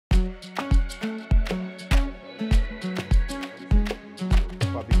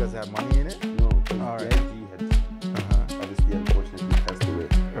have money in it? No, All right. BIG had obviously unfortunately passed away.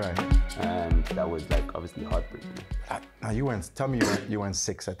 Right. That was like obviously heartbreaking. Now tell me you went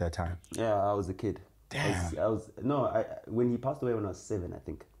 6 at that time. Yeah, I was a kid. Damn. When he passed away when I was 7, I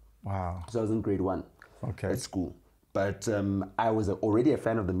think. Wow. So I was in grade 1 at school. But I was already a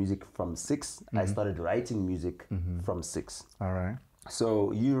fan of the music from 6. I started writing music from 6. All right.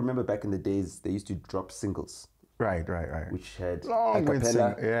 So you remember back in the days, they used to drop singles. Right. Which had Long a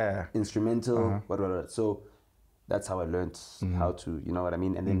cappella, yeah, instrumental, what. So that's how I learned how to, you know what I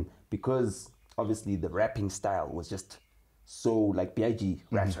mean? And then because obviously the rapping style was just so like B.I.G.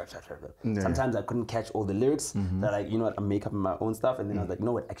 rap. Sometimes I couldn't catch all the lyrics. That like, you know what, I make up my own stuff. And then I was like, you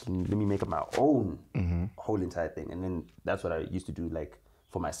know what, actually, let me make up my own whole entire thing. And then that's what I used to do like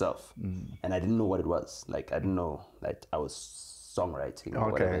for myself. And I didn't know what it was. Like, I didn't know that I was songwriting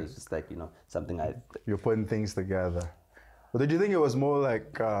or whatever. It's just like, you know, something You're putting things together. But did you think it was more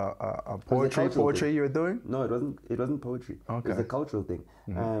like poetry you were doing? No, it wasn't poetry. Okay. It was a cultural thing.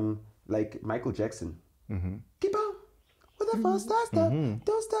 Like Michael Jackson. Keep on with the first step,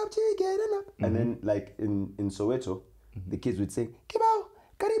 don't stop till you get enough. And then like in Soweto, the kids would sing, Keep on,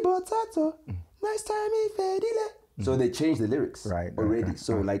 Karibo Tato, nice time fedile. So they changed the lyrics already. Okay.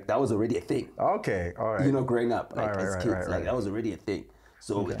 So like that was already a thing. Okay, all right. You know, growing up like Right, as right, kids, right, like that was already a thing.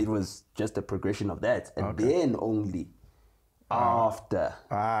 So it was just a progression of that. And then only after,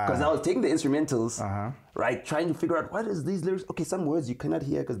 because I was taking the instrumentals, right, trying to figure out what is these lyrics. Okay, some words you cannot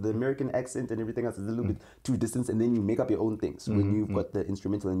hear because the American accent and everything else is a little bit too distant, and then you make up your own things when you've got the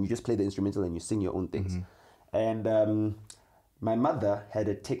instrumental and you just play the instrumental and you sing your own things. And my mother had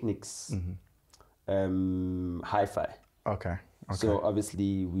a Technics hi-fi. Okay. So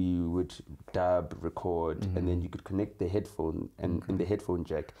obviously we would dub, record, and then you could connect the headphone and in the headphone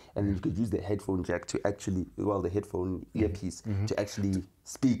jack, and then you could use the headphone jack to actually, the headphone earpiece to actually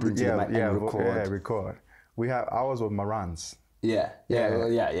speak into the mic and record. Yeah, record. Ours were Marans. Yeah.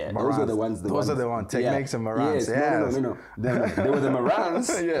 Marans. Those are the ones. Those are the ones. Techniques and Marans. Yes. No. There were the Marans,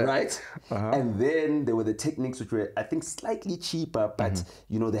 right? And then there were the Techniques, which were, I think, slightly cheaper, but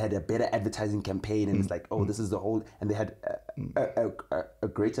you know, they had a better advertising campaign, and it's like, oh, this is the whole, and they had a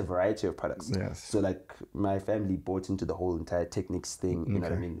greater variety of products. Yes. So like my family bought into the whole entire Techniques thing. You know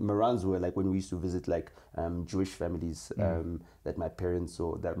what I mean? Marans were like when we used to visit like Jewish families that my parents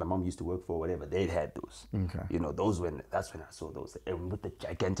or that my mom used to work for, whatever. They'd had those. Okay. You know, that's when I saw those, and with the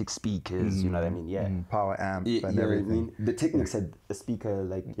gigantic speakers, you know what I mean? Yeah. Power amp and everything. Know what I mean? The Technics had a speaker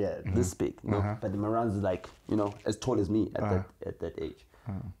like, this big, you know? But the Marans is like, you know, as tall as me at that age.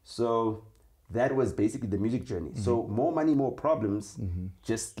 So that was basically the music journey. So More Money, More Problems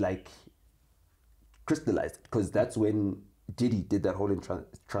just like crystallized, because that's when Diddy did that whole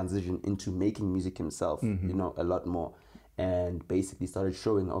transition into making music himself, you know, a lot more. And basically started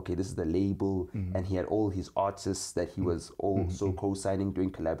showing, okay, this is the label, and he had all his artists that he was also co-signing,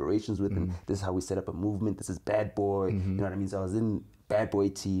 doing collaborations with, and this is how we set up a movement. This is Bad Boy, you know what I mean? So I was in Bad Boy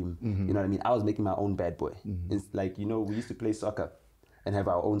team, you know what I mean? I was making my own Bad Boy. It's like, you know, we used to play soccer and have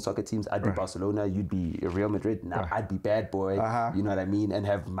our own soccer teams. I'd be Barcelona, you'd be Real Madrid. Now I'd be Bad Boy, you know what I mean? And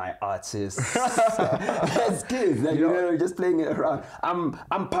have my artists as kids, like, you know, just playing it around.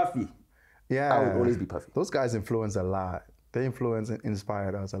 I'm Puffy. Yeah, I would always be Puffy. Those guys influence a lot. They influenced and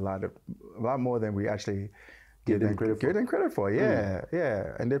inspired us a lot more than we actually give them credit for. Yeah.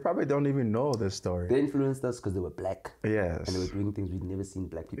 And they probably don't even know this story. They influenced us because they were black. Yes. And they were doing things we'd never seen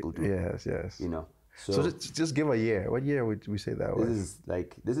black people do. Yes. You know. So just give a year. What year would we say that was?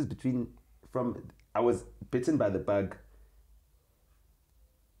 I was bitten by the bug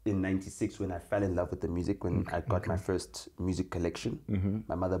in '96 when I fell in love with the music, when I got my first music collection.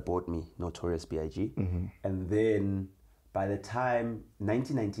 My mother bought me Notorious B.I.G. And then by the time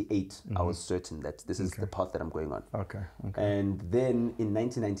 1998, I was certain that this is the path that I'm going on. Okay. And then in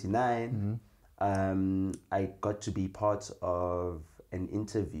 1999, I got to be part of an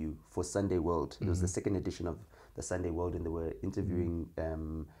interview for Sunday World. It was the second edition of the Sunday World, and they were interviewing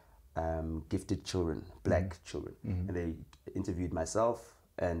gifted children, black children. And they interviewed myself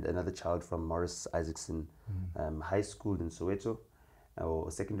and another child from Morris Isaacson High School in Soweto,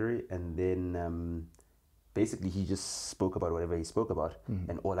 or secondary. And then basically he just spoke about whatever he spoke about,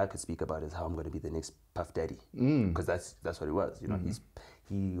 and all I could speak about is how I'm going to be the next Puff Daddy, because that's what it was. You know,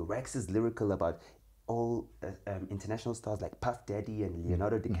 he waxes lyrical about all international stars like Puff Daddy and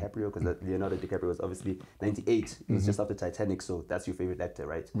Leonardo DiCaprio, because Leonardo DiCaprio was obviously 98. He was just after Titanic, so that's your favorite actor,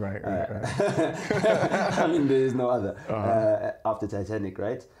 right? Right. I mean, there is no other after Titanic,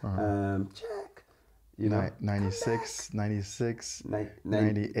 right? Check. You know, 96,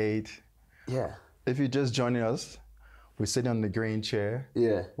 98. Yeah. If you're just joining us, We're sitting on the green chair.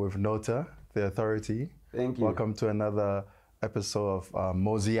 Yeah. With Nota, the authority. Thank you. Welcome to another episode of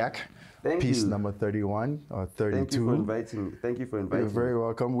Mosaic. Piece number 31 or 32. Thank you for inviting me. Thank you for inviting me. You're very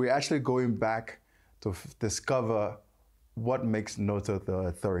welcome. We're actually going back to discover what makes Nota the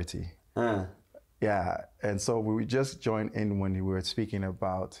authority. Yeah, and so we just joined in when we were speaking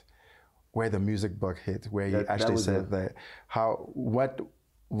about where the music bug hit, where you actually said that what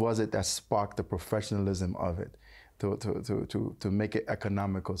was it that sparked the professionalism of it to make it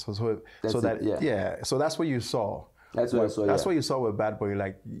economical. So that's what you saw. That's what I saw. That's what you saw with Bad Boy.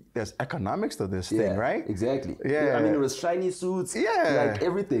 Like, there's economics to this thing, right? Exactly. Yeah. I mean, it was shiny suits. Yeah. Like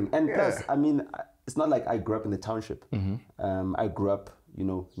everything. And plus, I mean, it's not like I grew up in the township. I grew up,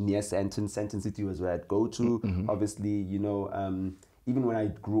 near Santon. Santon City was where I'd go to. Obviously, even when I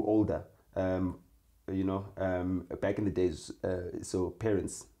grew older, back in the days, so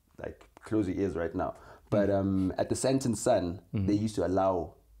parents, like, close your ears right now. But at the Santon Sun, they used to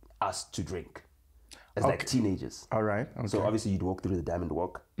allow us to drink. As like teenagers. All right. Okay. So obviously you'd walk through the Diamond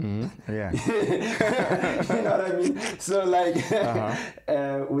Walk. Yeah. You know what I mean? So like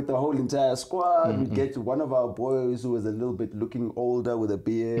with the whole entire squad, we'd get to one of our boys who was a little bit looking older with a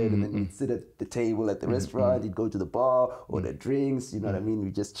beard, and then we'd sit at the table at the restaurant, he'd go to the bar, order drinks, you know what I mean?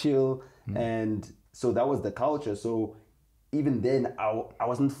 We'd just chill. And so that was the culture. So even then, I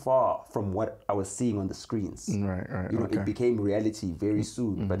wasn't far from what I was seeing on the screens. Right. It became reality very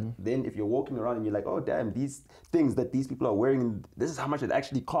soon. But then if you're walking around and you're like, oh, damn, these things that these people are wearing, this is how much it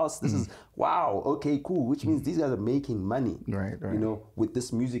actually costs. This is, wow, okay, cool. Which means these guys are making money, right. with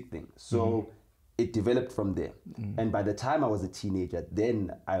this music thing. So it developed from there. And by the time I was a teenager,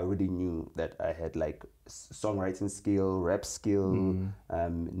 then I already knew that I had like songwriting skill, rap skill,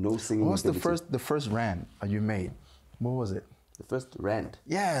 no singing. What was the first rand you made? What was it? The first rand.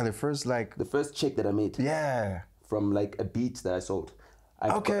 Yeah, the first check that I made. Yeah. From like a beat that I sold. I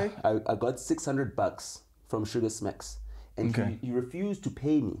got $600 from Sugar Smacks. And he refused to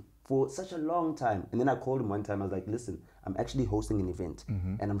pay me for such a long time. And then I called him one time. I was like, listen, I'm actually hosting an event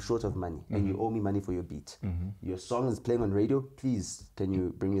and I'm short of money and you owe me money for your beat. Your song is playing on radio. Please, can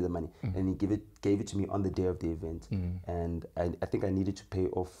you bring me the money? And he gave it to me on the day of the event. And I think I needed to pay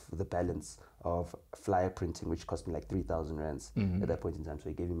off the balance of flyer printing, which cost me like 3,000 rands at that point in time. So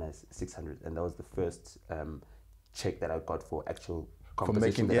he gave me my 600, and that was the first check that I got for actual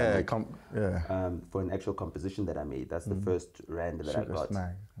composition for an actual composition that I made. That's the first rand that I got.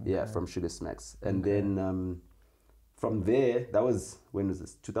 Yeah, from Sugar Smacks. And then from there, that was, when was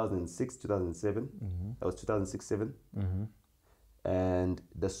this? 2006, 2007. That was 2006, 7. And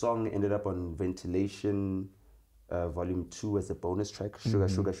the song ended up on Ventilation Volume 2 as a bonus track, Sugar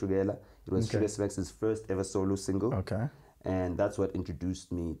Ella. It was Sugar Smacks' first ever solo single. Okay. And that's what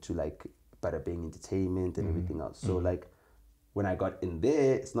introduced me to like Bada Bing Entertainment and everything else. So like when I got in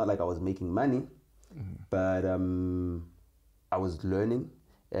there, it's not like I was making money, but I was learning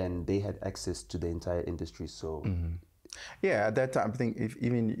and they had access to the entire industry. So yeah, at that time, I think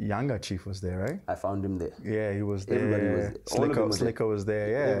even younger Chief was there, right? I found him there. Yeah, he was there. Everybody was Slicker was there.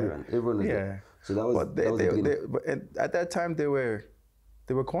 Yeah, everyone was there. So that was, but at that time they were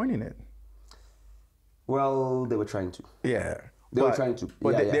coining it. Well, they were trying to. Yeah, they were trying to.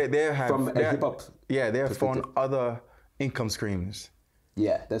 But they have from a hip hop. Yeah, they have found other income streams.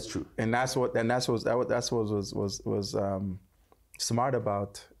 Yeah, that's true. And that's what was smart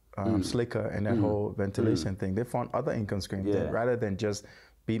about Slicker and that whole Ventilation thing. They found other income streams rather than just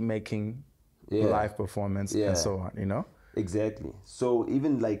beat making, live performance, and so on. Exactly. So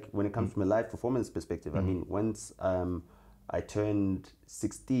even like when it comes from a live performance perspective, I mean, once I turned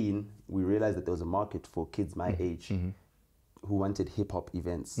 16, we realized that there was a market for kids my age who wanted hip hop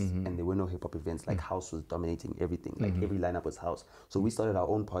events, and there were no hip hop events. Like house was dominating everything. Like every lineup was house. So we started our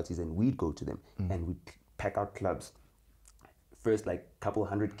own parties, and we'd go to them, and we'd pack out clubs. First, like couple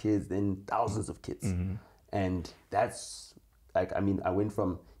hundred kids, then thousands of kids, and that's like, I mean, I went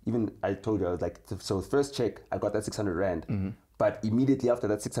from, even I told you, I was like, so first check, I got that 600 rand. But immediately after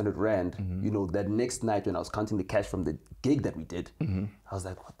that 600 rand, that next night when I was counting the cash from the gig that we did, I was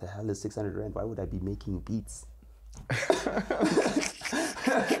like, what the hell is 600 rand? Why would I be making beats?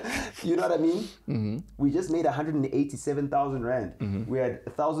 You know what I mean? We just made 187,000 rand. We had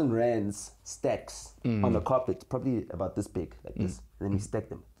 1,000 rands stacks on the carpet, probably about this big, like this. And then we stacked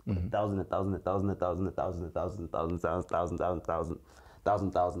them. 1,000, 1,000, 1,000, 1,000, 1,000, 1,000, 1,000,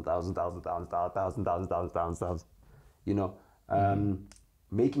 1,000, 1,000, 1,000, you know,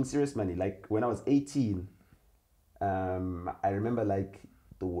 making serious money. Like when I was 18, I remember like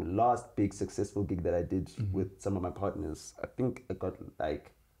the last big successful gig that I did with some of my partners. I think I got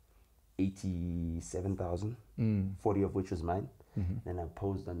like 87,000, 40 of which was mine. And I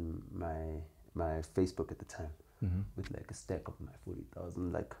posed on my Facebook at the time with like a stack of my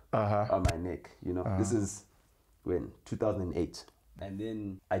 40,000 like on my neck, you know. This is when 2008. And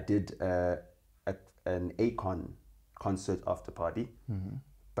then I did an Akon concert after party,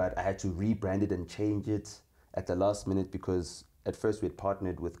 but I had to rebrand it and change it at the last minute because at first we had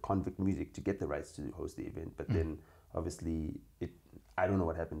partnered with Convict Music to get the rights to host the event, but then obviously I don't know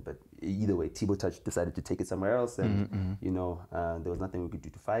what happened, but either way, Thibaut Touch decided to take it somewhere else, and you know, there was nothing we could do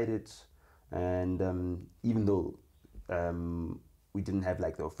to fight it. And even though we didn't have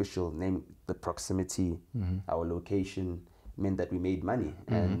like the official name, the proximity, our location meant that we made money,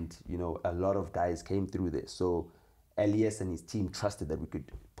 and you know, a lot of guys came through this. So Elias and his team trusted that we could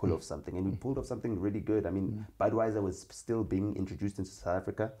pull off something, and we pulled off something really good. I mean, Budweiser was still being introduced into South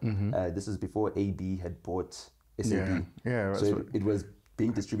Africa. This was before AB had bought SAB. So it was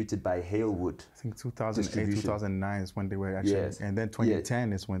being distributed by Halewood. I think 2008, 2009 is when they were actually, and then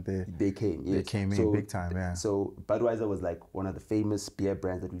 2010 is when they came. They came in big time. So Budweiser was like one of the famous beer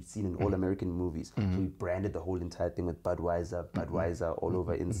brands that we've seen in all American movies. So we branded the whole entire thing with Budweiser all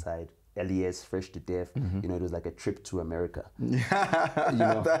over inside. LES, Fresh to Death, you know, it was like a trip to America, you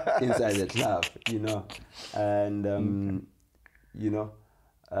know, inside the club, you know, and, you know,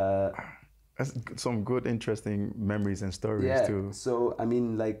 that's some good, interesting memories and stories too. So, I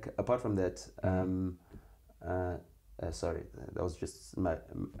mean, like, apart from that, sorry, that was just my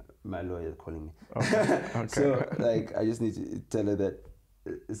lawyer calling me. Okay. So, like, I just need to tell her that,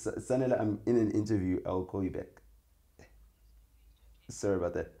 Sanela, I'm in an interview, I'll call you back. Sorry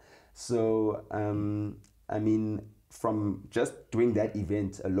about that. So, I mean, from just doing that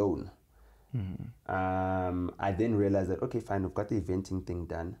event alone, I then realized that, okay, fine, we've got the eventing thing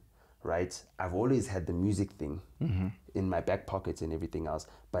done, right? I've always had the music thing in my back pockets and everything else,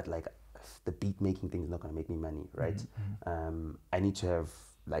 but like the beat making thing is not going to make me money, right? I need to have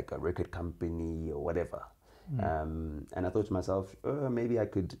like a record company or whatever. And I thought to myself, maybe I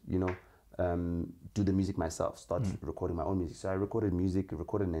could, you know, do the music myself, start recording my own music. So I recorded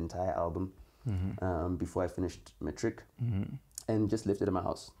an entire album before I finished matric, and just left it in my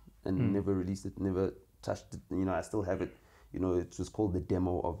house and never released it, never touched it. You know, I still have it. You know, it was called the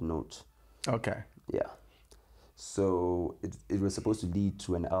Demo of Note. Okay. Yeah. So it was supposed to lead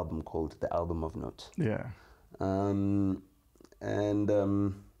to an album called The Album of Note. Yeah.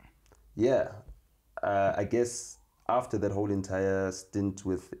 I guess after that whole entire stint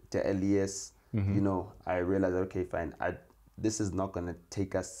with the LES, you know, I realized, okay, fine, this is not going to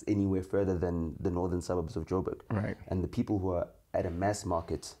take us anywhere further than the northern suburbs of Joburg. Right. And the people who are at a mass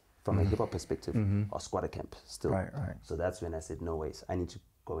market from a hip-hop perspective are squatter camp still. Right. So that's when I said, no ways, I need to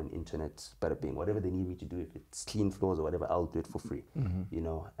go on internet, better being whatever they need me to do. If it's clean floors or whatever, I'll do it for free, you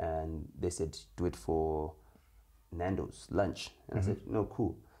know. And they said, do it for Nando's lunch. And I said, no,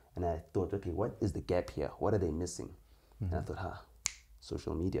 cool. And I thought, okay, what is the gap here? What are they missing? And I thought,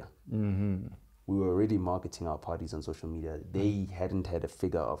 social media. We were already marketing our parties on social media. They hadn't had a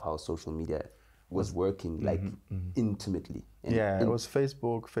figure of how social media was working, like intimately. And it was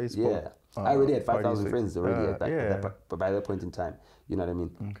Facebook. Yeah, I already had 5,000 friends already by that point in time. You know what I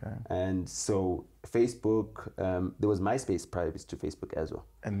mean? Okay. And so Facebook, there was MySpace prior to Facebook as well.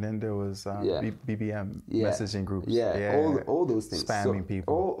 And then there was BBM messaging groups. All those things. Spamming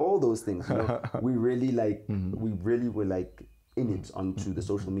people. All those things. You know, we really were like in it onto the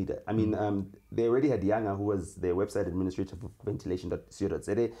social media. I mean, they already had Yanga, who was their website administrator for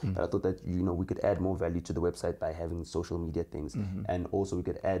ventilation.co.za, but I thought that, you know, we could add more value to the website by having social media things, and also we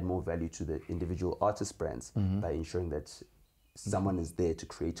could add more value to the individual artist brands by ensuring that someone is there to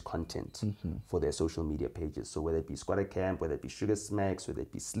create content for their social media pages. So whether it be Squatter Camp, whether it be Sugar Smacks, whether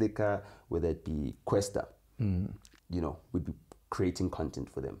it be Slicker, whether it be Questa, you know, we'd be creating content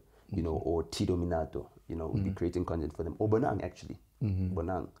for them. You know, or Tito Minato, you know, we'd be creating content for them. Or Bonang, actually.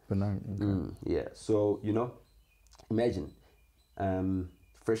 Bonang. Okay. Yeah. So, you know, imagine,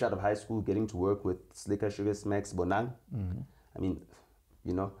 fresh out of high school, getting to work with Slicker, Sugar Smacks, Bonang. I mean,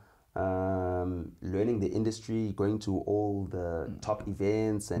 you know, learning the industry, going to all the top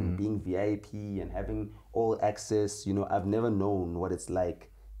events and being VIP and having all access. You know, I've never known what it's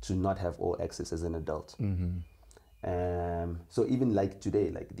like to not have all access as an adult. So even like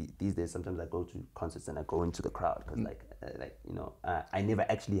today, like these days, sometimes I go to concerts and I go into the crowd because like you know, I never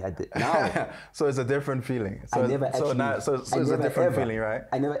actually had the now. So it's a different feeling. So I never it's a different feeling, right?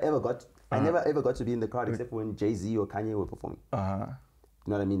 I never ever got to be in the crowd except when Jay-Z or Kanye were performing. You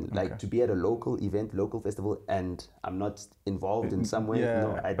know what I mean? Like to be at a local event, local festival, and I'm not involved in some way.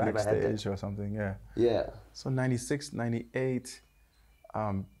 No, I'd never had that. Or something. Yeah. So 96, 98.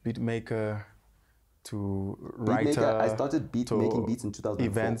 beat maker to writer. I started making beats in 2004.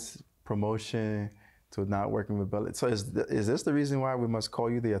 Events, promotion, to not working with Baloyi. So is this the reason why we must call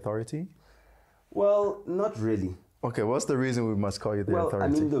you the authority? Well, not really. Okay, what's the reason we must call you the authority? I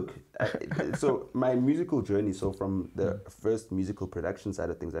mean, look, so my musical journey, so from the first musical production side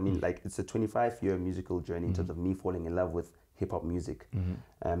of things, I mean, like, it's a 25-year musical journey in terms of me falling in love with hip-hop music.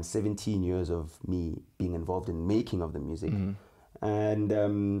 17 years of me being involved in making of the music. And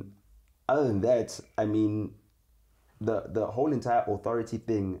other than that, I mean, the whole entire authority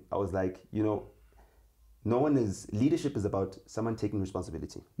thing, I was like, you know, leadership is about someone taking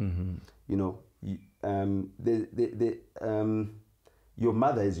responsibility. You know, your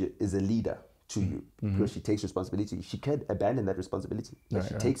mother is a leader to you because she takes responsibility. She can't abandon that responsibility. Like,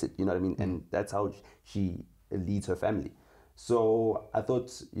 she takes it, you know what I mean? And that's how she leads her family. So I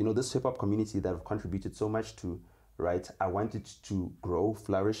thought, you know, this hip hop community that I've contributed so much to, right? I wanted to grow,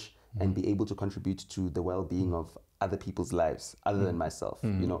 flourish, and be able to contribute to the well-being of other people's lives other than myself.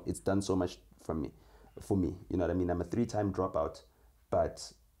 You know, it's done so much for me, you know what I mean? I'm a 3-time dropout,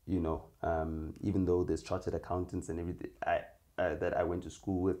 but, you know, even though there's chartered accountants and everything that I went to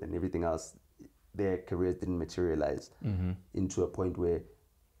school with and everything else, their careers didn't materialize into a point where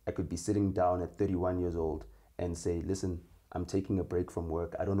I could be sitting down at 31 years old and say, listen, I'm taking a break from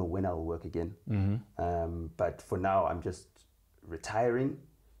work. I don't know when I'll work again. But for now, I'm just retiring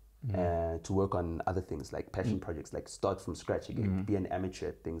to work on other things like passion projects, like start from scratch again, be an amateur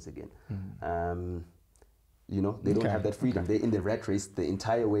at things again. You know, they don't have that freedom. They're in the rat race the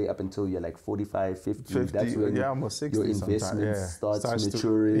entire way up until you're like 45, 50. That's when almost 60 your investment starts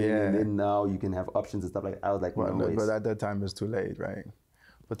maturing, and then now you can have options and stuff like that. I was like, well, no, but at that time it's too late, right?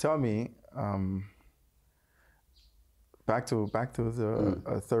 But tell me, back to the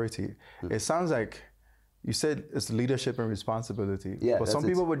authority. It sounds like you said it's leadership and responsibility. Yeah, but some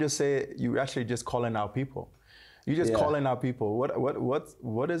people would just say you actually just calling out people. You just calling out people.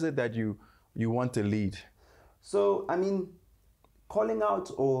 What is it that you want to lead? So I mean, calling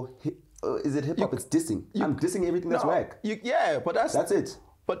out or is it hip hop? It's dissing. I'm dissing everything that's whack. But that's it.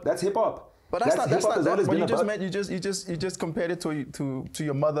 But that's hip hop. But that's not what you just compared it to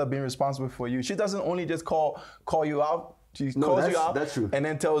your mother being responsible for you. She doesn't only just call you out. She calls you out. That's true. And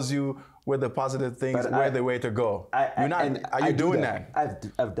then tells you where the positive things, the way to go. Are you doing that?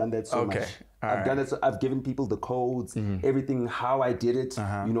 I've done that so much. I've done it. So I've given people the codes, everything, how I did it.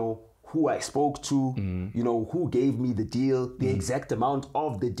 You know, who I spoke to, you know, who gave me the deal, the exact amount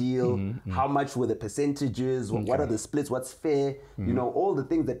of the deal, how much were the percentages, what are the splits, what's fair, you know, all the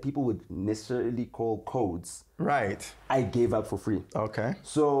things that people would necessarily call codes. Right. I gave up for free. Okay.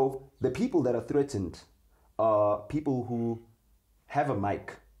 So the people that are threatened are people who have a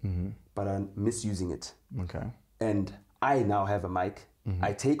mic, but are misusing it. Okay. And I now have a mic.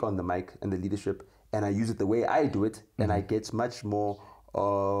 I take on the mic and the leadership, and I use it the way I do it, and I get much more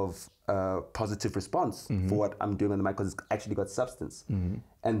of a positive response for what I'm doing on the mic because it's actually got substance.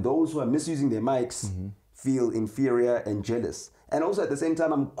 And those who are misusing their mics feel inferior and jealous. And also at the same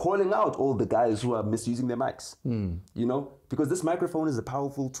time, I'm calling out all the guys who are misusing their mics, you know, because this microphone is a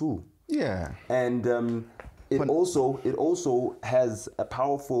powerful tool. Yeah. And it also has a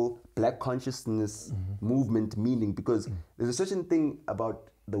powerful Black consciousness movement meaning, because there's a certain thing about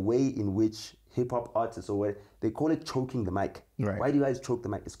the way in which hip-hop artists, or what they call it, choking the mic. Right. Why do you guys choke the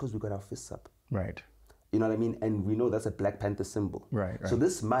mic? It's because we got our fists up. Right. You know what I mean? And we know that's a Black Panther symbol. Right. So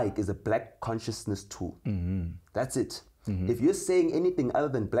this mic is a Black consciousness tool. That's it. If you're saying anything other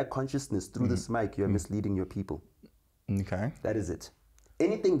than Black consciousness through this mic, you're misleading your people. Okay. That is it.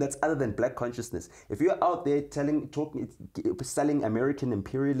 Anything that's other than Black consciousness. If you're out there selling American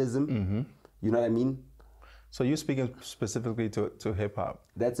imperialism, you know what I mean? So you're speaking specifically to hip hop?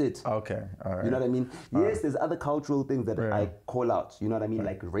 That's it. Okay, all right. You know what I mean? Yes, there's other cultural things that I call out, you know what I mean?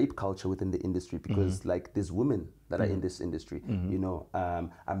 Like rape culture within the industry, because like there's women that are in this industry, you know.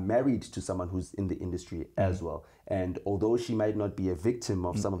 I'm married to someone who's in the industry as well. And although she might not be a victim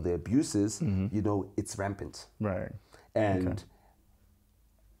of some of the abuses, you know, it's rampant. Right. And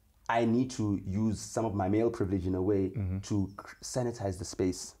I need to use some of my male privilege in a way to sanitize the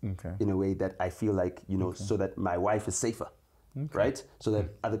space in a way that I feel like, you know, so that my wife is safer, right? So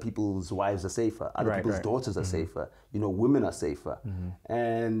that other people's wives are safer, other people's daughters are safer, you know, women are safer.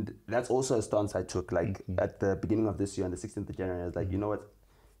 And that's also a stance I took, like at the beginning of this year, on the 16th of January, I was like, you know what,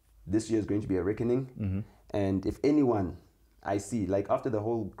 this year is going to be a reckoning. And if anyone I see, like after the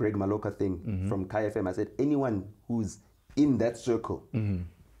whole Greg Maloka thing from Kai FM, I said, anyone who's in that circle,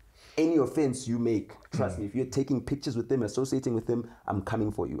 any offense you make, trust me, if you're taking pictures with them, associating with them, I'm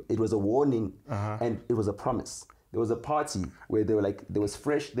coming for you. It was a warning and it was a promise there was a party where they were like, there was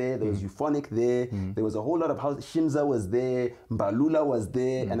Fresh there, there was Euphonic there, there was a whole lot of house. Shimza was there, Mbalula was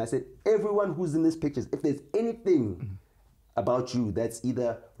there, and I said, everyone who's in these pictures, if there's anything about you that's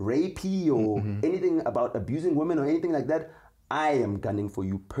either rapey or anything about abusing women or anything like that, I am gunning for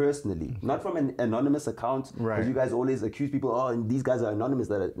you personally, not from an anonymous account. Because you guys always accuse people, oh, and these guys are anonymous.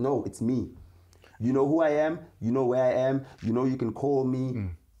 No, it's me. You know who I am. You know where I am. You know you can call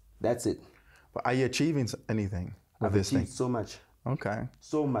me. That's it. But are you achieving anything with this thing? So much. Okay.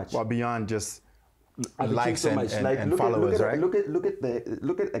 So much. Well, beyond just likes so much. and followers, right? Look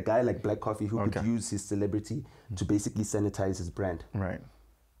at a guy like Black Coffee who could use his celebrity to basically sanitize his brand. Right.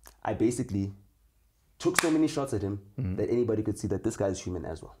 I basically took so many shots at him that anybody could see that this guy is human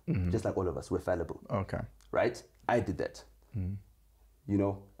as well. Just like all of us, we're fallible. Okay. Right? I did that. You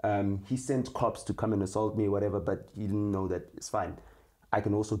know, he sent cops to come and assault me or whatever, but he didn't know that it's fine. I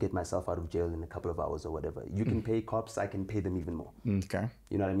can also get myself out of jail in a couple of hours or whatever. You can pay cops, I can pay them even more. Okay.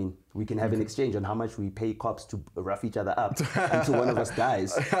 You know what I mean? We can have an exchange on how much we pay cops to rough each other up until one of us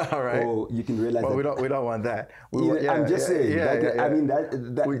dies. All right. Or you can realize that we don't want that. I'm just saying. I mean,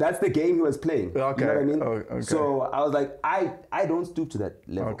 that's the game he was playing. Okay. You know what I mean? Okay. So I was like, I don't stoop to that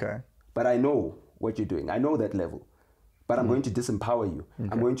level. Okay. But I know what you're doing. I know that level. But I'm going to disempower you.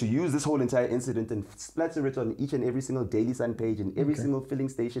 I'm going to use this whole entire incident and splatter it on each and every single Daily Sun page and every single filling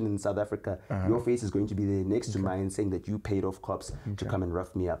station in South Africa. Your face is going to be there next to mine saying that you paid off cops to come and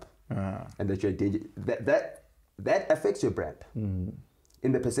rough me up. And that you're that affects your brand.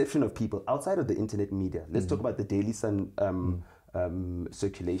 In the perception of people outside of the internet media. Let's talk about the Daily Sun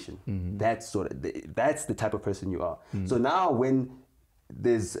circulation. That's the type of person you are. So now when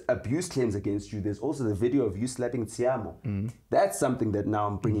there's abuse claims against you, there's also the video of you slapping Tiamo. That's something that now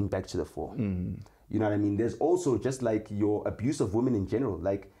I'm bringing back to the fore. You know what I mean? There's also just like your abuse of women in general,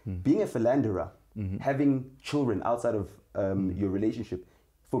 like being a philanderer, having children outside of your relationship,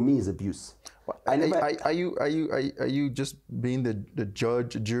 for me is abuse. Are you just being the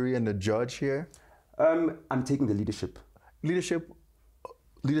jury and the judge here? I'm taking the leadership. Leadership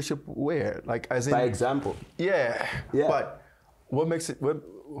where? Like as in, by example. Yeah. But what makes it?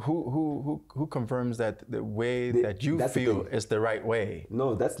 Who confirms that the way that you feel is the right way?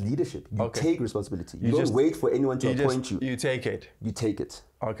 No, that's leadership. You take responsibility. You don't wait for anyone to appoint you. You take it. You take it.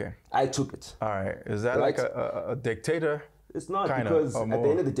 Okay. I took it. All right. Is that like a dictator? It's not, because at the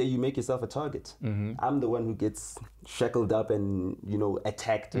end of the day, you make yourself a target. I'm the one who gets shackled up and, you know,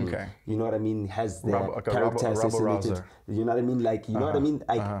 attacked. And, you know what I mean? Has their character assassinated. You know what I mean? Like, you know what I mean?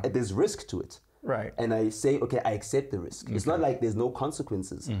 There's risk to it. Right. And I say, okay, I accept the risk. It's not like there's no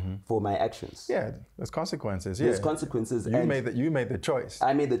consequences for my actions. Yeah, there's consequences. There's consequences. You made the choice.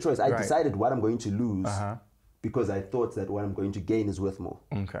 I made the choice. I decided what I'm going to lose because I thought that what I'm going to gain is worth more.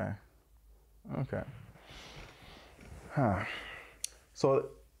 Okay. So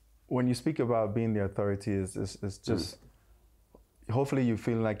when you speak about being the authority, it's just hopefully you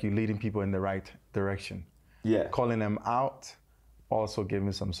feel like you're leading people in the right direction. Yeah. Calling them out, also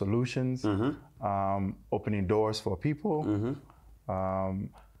giving some solutions, opening doors for people,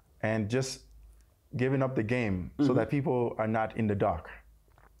 and just giving up the game so that people are not in the dark.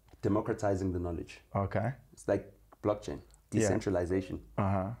 Democratizing the knowledge. Okay. It's like blockchain, decentralization.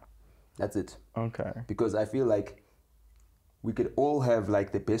 That's it. Okay. Because I feel like we could all have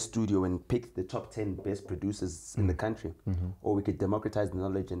like the best studio and pick the top 10 best producers in the country. Or we could democratize the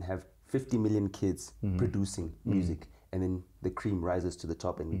knowledge and have 50 million kids producing music. And then the cream rises to the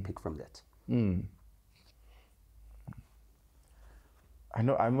top and we pick from that. I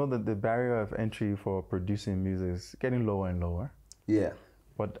know that the barrier of entry for producing music is getting lower and lower. Yeah.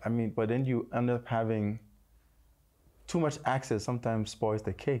 But then you end up having too much access sometimes spoils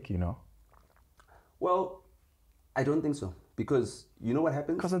the cake, you know? Well, I don't think so. Because you know what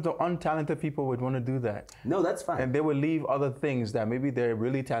happens? Because the untalented people would want to do that. No, that's fine. And they would leave other things that maybe they're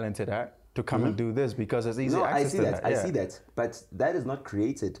really talented at to come and do this because it's easy access to that. I see that. But that is not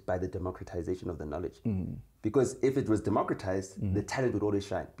created by the democratization of the knowledge. Because if it was democratized, the talent would always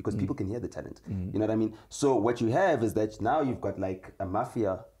shine because people can hear the talent. You know what I mean? So what you have is that now you've got like a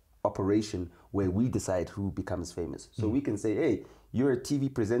mafia operation where we decide who becomes famous. So we can say, hey, you're a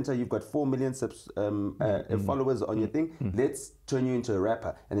TV presenter, you've got 4 million followers on your thing, let's turn you into a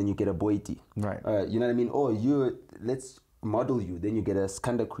rapper, and then you get a boiti. Right. You know what I mean? Or let's model you, then you get a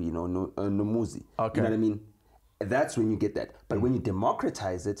Skanda Queen or Nomuzi. Okay. You know what I mean? That's when you get that. But when you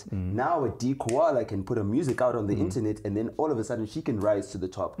democratize it, now a D Koala can put her music out on the internet, and then all of a sudden she can rise to the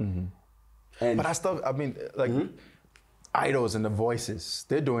top. But I still, I mean, like, idols and the voices.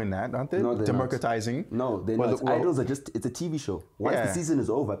 They're doing that, aren't they? No, they're democratizing. Not. No, they're not. Idols are just, it's a TV show. Once the season is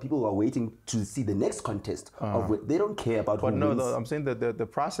over, people are waiting to see the next contest. They don't care about who wins. But I'm saying that the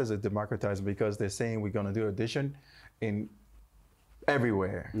process is democratizing because they're saying we're going to do audition in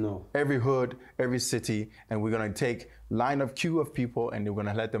everywhere. No. Every hood, every city, and we're going to take line of queue of people and we're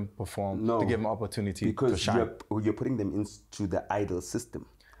going to let them perform to give them opportunity to shine. Because you're putting them into the idol system.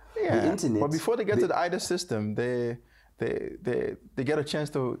 Yeah. The internet. But before they get to the idol system, they get a chance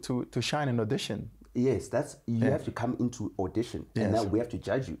to shine in audition. Yes, you have to come into audition, and now we have to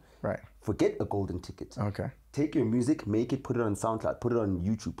judge you. Right. Forget a golden ticket. Okay. Take your music, make it, put it on SoundCloud, put it on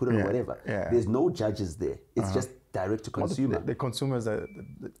YouTube, put it on whatever. Yeah. There's no judges there. It's just direct to consumer. The consumers are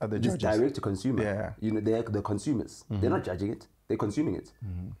the judges. Just direct to consumer. Yeah. You know, they're the consumers. They're not judging it. They're consuming it.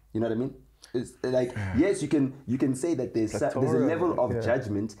 You know what I mean? It's like, yes, you can say that there's a level of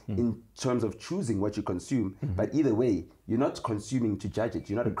judgment in terms of choosing what you consume, but either way, you're not consuming to judge it.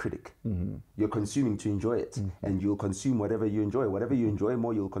 You're not a critic. You're consuming to enjoy it, and you'll consume whatever you enjoy. Whatever you enjoy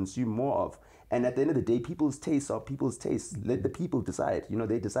more, you'll consume more of. And at the end of the day, people's tastes are people's tastes. Let the people decide. You know,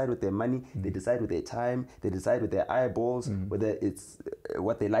 they decide with their money, they decide with their time, they decide with their eyeballs, whether it's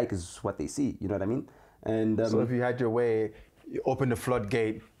what they like is what they see. You know what I mean? And so if you had your way, you open the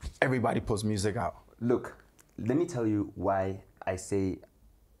floodgate, everybody pulls music out. Look, let me tell you why I say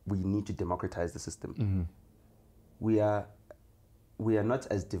we need to democratize the system. We are not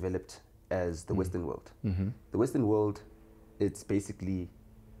as developed as the Western world. The Western world, it's basically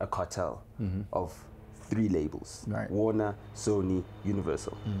a cartel of 3 labels: Warner, Sony,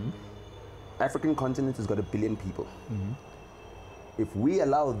 Universal. African continent has got 1 billion people. If we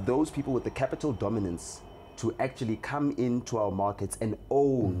allow those people with the capital dominance to actually come into our markets and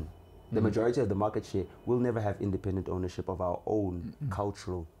own the majority of the market share, we'll never have independent ownership of our own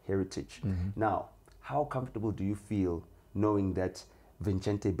cultural heritage. Now, how comfortable do you feel knowing that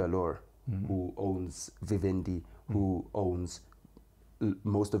Vincente Baloyi, who owns Vivendi, who owns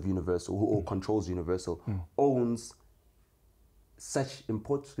most of Universal, who controls Universal, owns such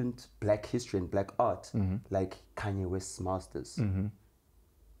important black history and black art like Kanye West's masters?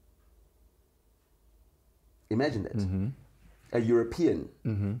 Imagine that. A European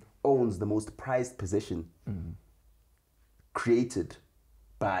owns the most prized possession created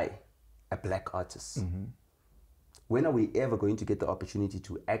by a black artist. When are we ever going to get the opportunity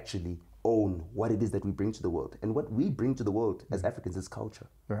to actually own what it is that we bring to the world? And what we bring to the world as Africans is culture.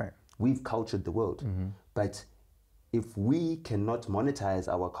 Right. We've cultured the world. But if we cannot monetize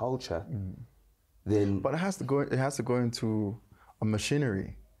our culture, then... But it has to go into a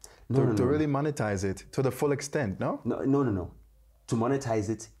machinery to really monetize it to the full extent, no? No. To monetize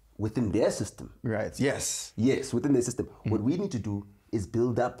it within their system. Right, yes. Yes, within their system. What we need to do is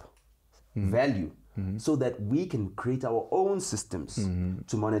build up value so that we can create our own systems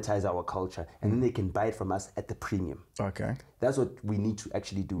to monetize our culture, and then they can buy it from us at the premium. Okay. That's what we need to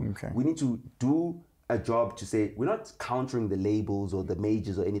actually do. Okay. We need to do a job to say, we're not countering the labels or the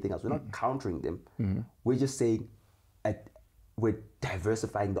majors or anything else. We're not countering them. We're just saying we're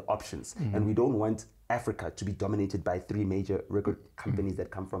diversifying the options, and we don't want Africa to be dominated by 3 major record companies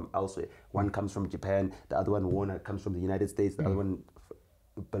that come from elsewhere. One comes from Japan, the other one, Warner, comes from the United States, the other one,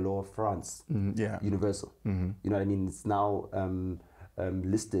 below France, Universal. You know what I mean? It's now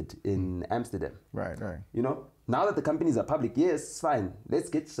listed in Amsterdam. Right. You know, now that the companies are public, yes, it's fine. Let's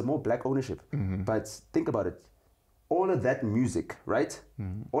get some more black ownership. But think about it. All of that music, right?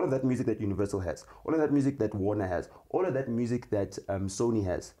 All of that music that Universal has, all of that music that Warner has, all of that music that Sony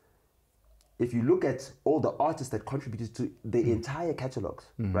has. If you look at all the artists that contributed to the entire catalogs,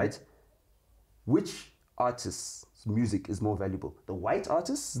 right? Which artist's music is more valuable? The white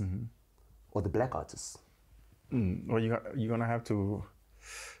artists or the black artists? Well, you're gonna have to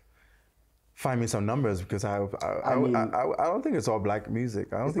find me some numbers, because I don't think it's all black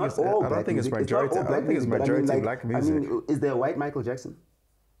music. I don't think it's majority. I don't think it's majority black music. I mean, is there a white Michael Jackson?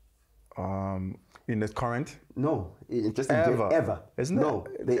 In the current? No, just in ever. Isn't it? No,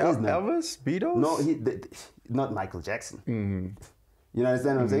 there is none. Elvis, Beatles? No, not Michael Jackson. You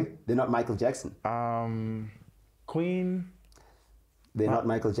understand what I'm saying? They're not Michael Jackson. Queen? They're not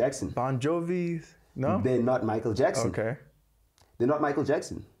Michael Jackson. Bon Jovi? No? They're not Michael Jackson. Okay. They're not Michael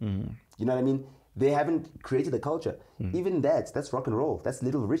Jackson. You know what I mean? They haven't created a culture. Even that's rock and roll. That's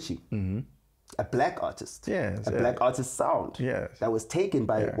Little Richie. A black artist. Yes. A black artist sound. Yes. That was taken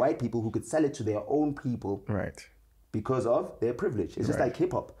by white people who could sell it to their own people. Right. Because of their privilege. It's just like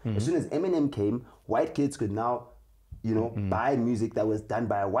hip hop. As soon as Eminem came, white kids could now, you know, buy music that was done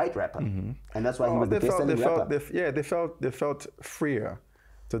by a white rapper. And that's why he was the best-selling rapper. They felt freer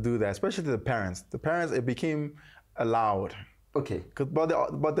to do that, especially the parents. The parents, it became allowed. Okay.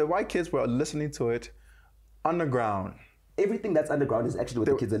 But the white kids were listening to it underground. Everything that's underground is actually what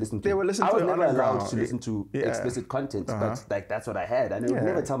the kids are listening to. They were listening to it I was never underground. allowed to listen to explicit content, but like that's what I had. I would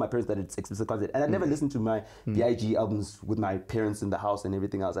never tell my parents that it's explicit content, and I never listened to my B.I.G. albums with my parents in the house and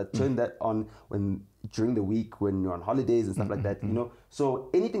everything else. I turned that on during the week when you're on holidays and stuff like that. You know, so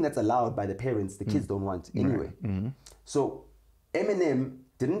anything that's allowed by the parents, the kids don't want anyway. So Eminem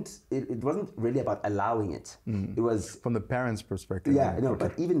didn't. It wasn't really about allowing it. It was from the parents' perspective. Yeah, no,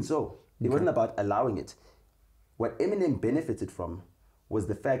 but even so, it wasn't about allowing it. What Eminem benefited from was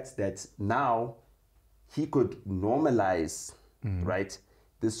the fact that now he could normalize, right,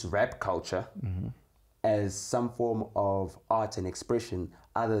 this rap culture as some form of art and expression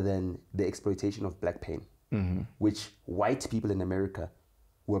other than the exploitation of black pain, which white people in America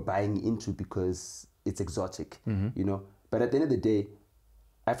were buying into because it's exotic, you know. But at the end of the day,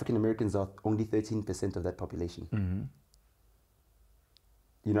 African Americans are only 13% of that population.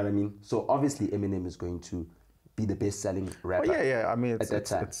 You know what I mean? So obviously Eminem is going to be the best-selling rapper. I mean, at that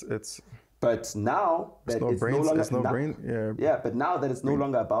time. It's but now that it's no longer but now that it's no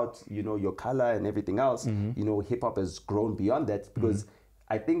longer about, you know, your color and everything else, you know, hip hop has grown beyond that, because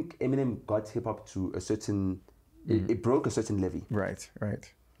I think Eminem got hip hop to a certain it broke a certain levy. Right.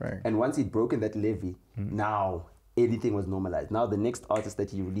 And once he'd broken that levy, now anything was normalized. Now the next artist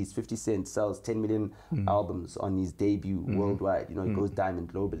that he released, 50 Cent, sells 10 million albums on his debut worldwide. You know, he goes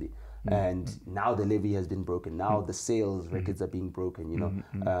diamond globally. And now the levy has been broken. Now the sales records are being broken, you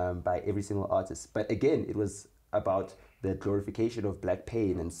know, by every single artist. But again, it was about the glorification of black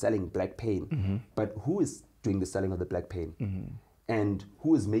pain and selling black pain. But who is doing the selling of the black pain? And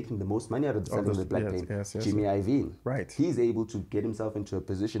who is making the most money out of the selling of the black pain? Jimmy Iovine. Right. He's able to get himself into a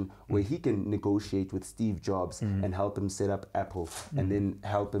position where he can negotiate with Steve Jobs and help him set up Apple, and then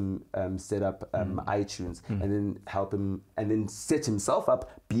help him set up iTunes, and then help him, and then set himself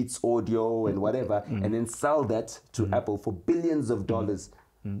up Beats Audio and whatever, and then sell that to Apple for billions of dollars,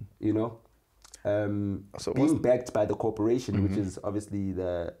 you know? So being backed by the corporation, which is obviously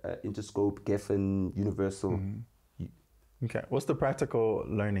the Interscope, Geffen, Universal. Okay, what's the practical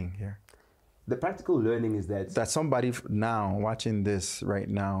learning here? The practical learning is that somebody now watching this right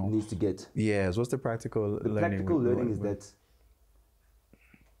now needs to get. Yes, what's the practical learning? The practical learning is that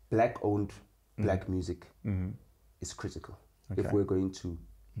black-owned black music is critical if we're going to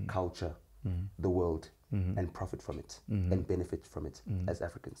culture the world and profit from it and benefit from it as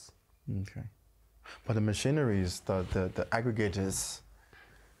Africans. Okay, but the machineries, the aggregators,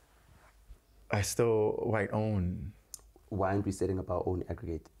 are still white-owned. Why aren't we setting up our own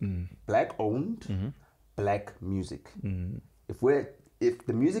aggregate? Black owned, black music. If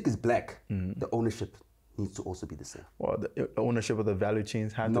the music is black, the ownership needs to also be the same. Well, the ownership of the value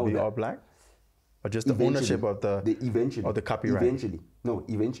chains had to be all black, or just the ownership of the copyright.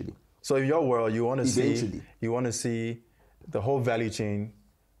 Eventually. So in your world, you want to see the whole value chain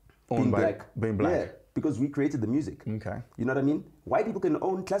owned being black. Yeah, because we created the music. Okay. You know what I mean? White people can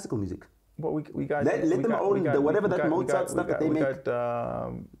own classical music. Well, we got let them own whatever that Mozart stuff that they make.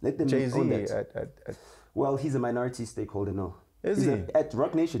 Let them Jay-Z own that. Well, he's a minority stakeholder. No, is he at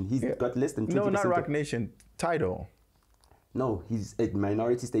Rock Nation? He's got less than 20%. No, not Rock Nation. Tidal. No, he's a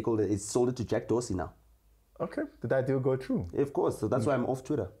minority stakeholder. It's sold it to Jack Dorsey now. Okay, did that deal go through? Of course. So that's why I'm off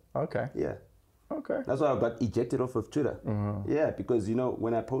Twitter. Okay. Yeah. Okay. That's why I got ejected off of Twitter. Yeah, because you know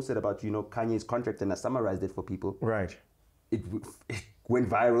when I posted about Kanye's contract and I summarized it for people. Right. It went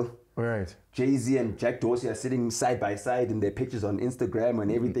viral. Right. Jay-Z and Jack Dorsey are sitting side by side in their pictures on Instagram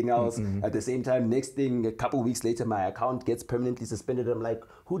and everything else. At the same time, next thing, a couple weeks later, my account gets permanently suspended. I'm like,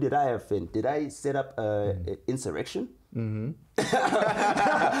 who did I offend? Did I set up an insurrection? It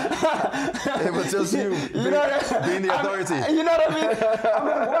was just you being the authority. You know what I mean? I'm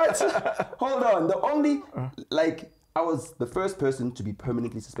like, what? Hold on. I was the first person to be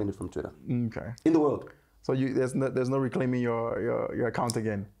permanently suspended from Twitter. Okay. In the world. So there's no reclaiming your account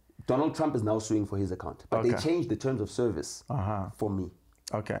again. Donald Trump is now suing for his account, but they changed the terms of service for me.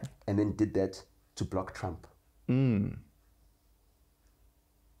 Okay. And then did that to block Trump.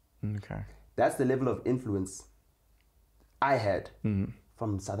 Okay. That's the level of influence I had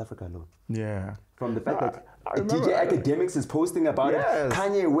from South Africa alone. Yeah. From the fact that DJ Academics is posting about it.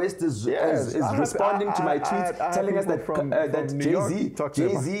 Kanye West is responding to my tweets, telling us that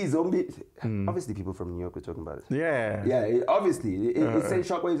Jay-Z is only... Obviously, people from New York were talking about it. Yeah. Yeah, obviously. It sent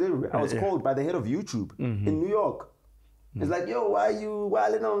shockwaves everywhere. I was called by the head of YouTube in New York. It's like, yo, why are you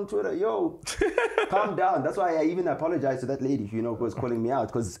wilding on Twitter? Yo, calm down. That's why I even apologized to that lady, who was calling me out,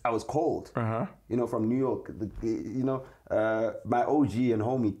 because I was called, from New York. My OG and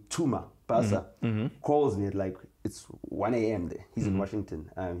homie, Tuma Basa, calls me at like, it's 1 a.m. there. He's in Washington.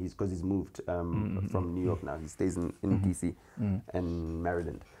 Because he's moved from New York now. He stays in DC and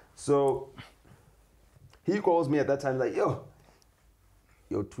Maryland. So he calls me at that time like, yo,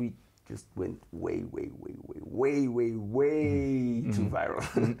 your tweet just went way too viral.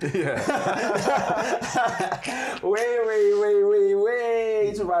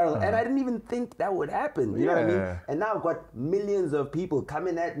 way too viral. And I didn't even think that would happen. You know what I mean? And now I've got millions of people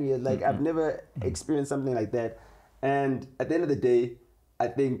coming at me like I've never experienced something like that. And at the end of the day, I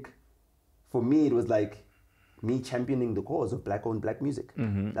think for me it was like me championing the cause of black-owned black music.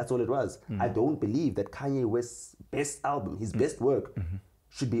 That's all it was. I don't believe that Kanye West's best album, his best work,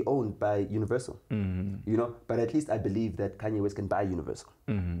 should be owned by Universal. You know, but at least I believe that Kanye West can buy Universal.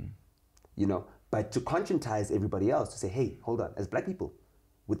 You know, but to conscientize everybody else to say, hey, hold on, as black people,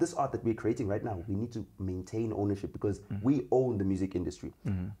 with this art that we're creating right now, we need to maintain ownership because we own the music industry.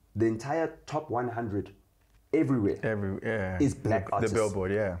 The entire top 100 everywhere is black artists. The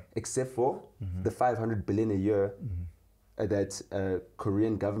Billboard, except for the 500 billion a year that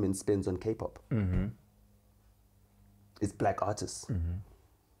Korean government spends on K-pop. It's black artists.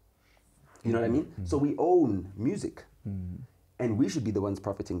 You know what I mean? So we own music, and we should be the ones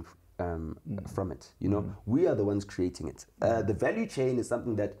profiting from it. You know, we are the ones creating it. The value chain is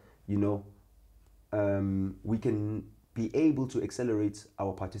something that, you know, we can be able to accelerate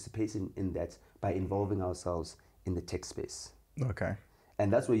our participation in that by involving ourselves in the tech space. Okay.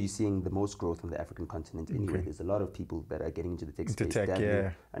 And that's where you're seeing the most growth on the African continent anyway. There's a lot of people that are getting into the tech space. Tech,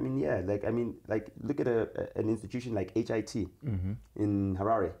 I mean, look at an institution like HIT in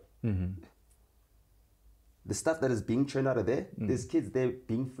Harare. The stuff that is being churned out of there, there's kids there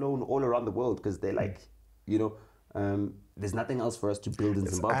being flown all around the world because they're like, you know, there's nothing else for us to build in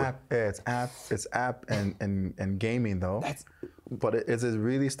Zimbabwe. It's app and gaming though. But is it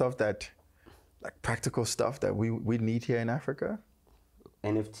really stuff that, like practical stuff that we need here in Africa?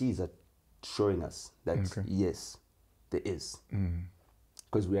 NFTs are showing us that yes, there is.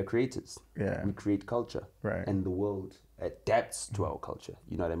 Because we are creators. We create culture. And the world adapts to our culture.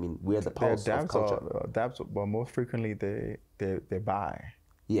 You know what I mean? We are the pulse of culture. But most frequently they buy.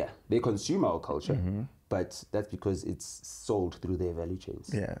 Yeah, they consume our culture, but that's because it's sold through their value chains.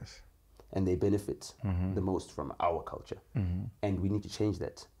 Yes. And they benefit the most from our culture. And we need to change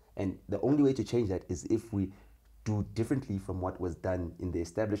that. And the only way to change that is if we do differently from what was done in the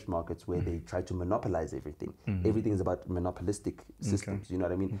established markets where they try to monopolize everything. Everything is about monopolistic systems, you know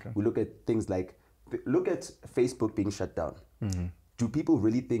what I mean? We look at things like, look at Facebook being shut down. Do people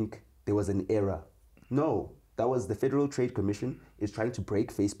really think there was an error? No, that was the Federal Trade Commission is trying to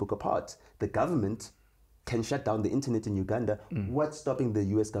break Facebook apart. The government can shut down the internet in Uganda. What's stopping the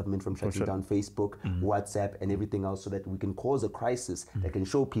US government from shutting down Facebook, WhatsApp, and everything else so that we can cause a crisis that can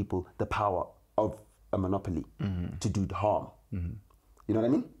show people the power of a monopoly to do harm? You know what I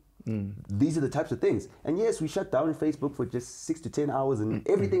mean? These are the types of things. And yes, we shut down Facebook for just 6 to 10 hours and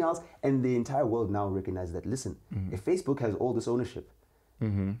everything else. And the entire world now recognizes that, listen, if Facebook has all this ownership,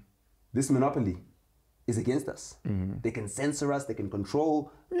 this monopoly is against us. They can censor us, they can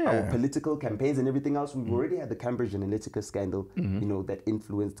control our political campaigns and everything else. We've already had the Cambridge Analytica scandal, you know, that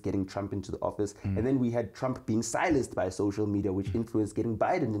influenced getting Trump into the office. And then we had Trump being silenced by social media, which influenced getting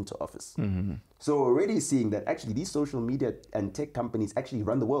Biden into office. So we're already seeing that actually these social media and tech companies actually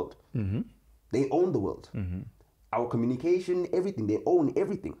run the world. They own the world. Our communication, everything, they own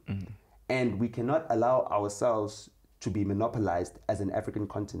everything. And we cannot allow ourselves to be monopolized as an African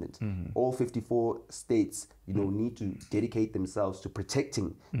continent. All 54 states, you know, need to dedicate themselves to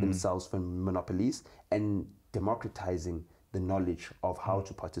protecting themselves from monopolies and democratizing the knowledge of how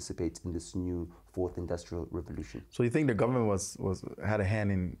to participate in this new fourth industrial revolution. So you think the government had a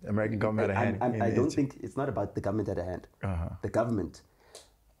hand in, American government had a hand? I don't think it's not about the government had a hand. The government,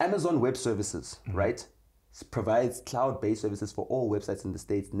 Amazon Web Services, right? Provides cloud-based services for all websites in the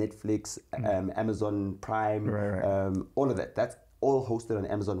States, Netflix, Amazon Prime, all of that. That's all hosted on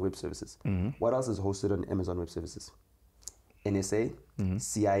Amazon Web Services. What else is hosted on Amazon Web Services? NSA,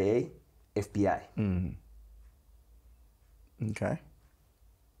 CIA, FBI. Okay.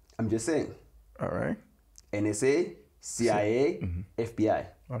 I'm just saying. All right. NSA, CIA, FBI.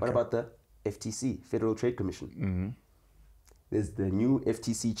 What about the FTC, Federal Trade Commission? There's the new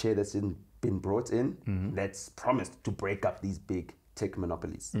FTC chair that's been brought in that's promised to break up these big tech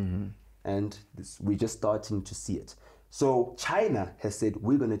monopolies. And we're just starting to see it. So China has said,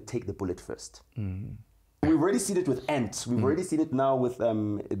 we're going to take the bullet first. We've already seen it with Ant. We've already seen it now with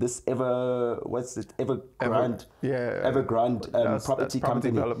this Evergrande property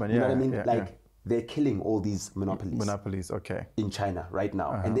company. Development, you know what I mean? Yeah. Like they're killing all these monopolies. Monopolies, okay. In China right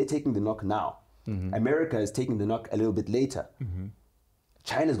now. And they're taking the knock now. America is taking the knock a little bit later.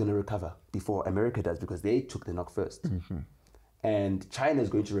 China's going to recover before America does because they took the knock first. And China is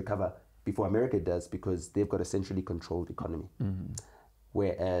going to recover before America does because they've got a centrally controlled economy.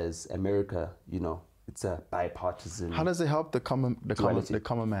 Whereas America, you know, it's a bipartisan. How does it help the common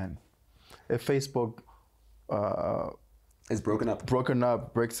man? If Facebook is broken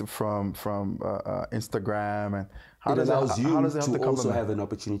up, breaks from Instagram, and how does it help to also have an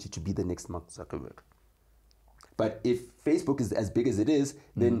opportunity to be the next Mark Zuckerberg? But if Facebook is as big as it is,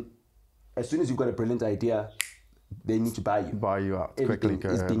 then as soon as you've got a brilliant idea, they need to buy you out Everything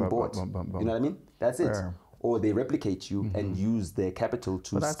quickly. is being bought. You know what I mean? That's it. Yeah. Or they replicate you and use their capital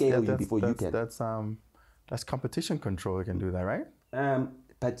to scale you before you can. That's competition control. You can do that, right?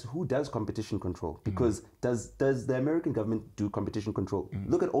 But who does competition control? Because does the American government do competition control?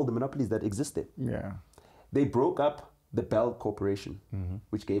 Look at all the monopolies that existed. Yeah. They broke up the Bell Corporation,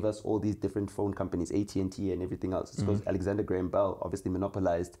 which gave us all these different phone companies, AT&T and everything else. It's because Alexander Graham Bell obviously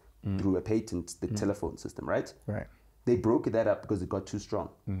monopolized through a patent the telephone system, right? Right. They broke that up because it got too strong.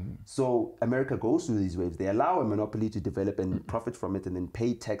 So America goes through these waves. They allow a monopoly to develop and profit from it and then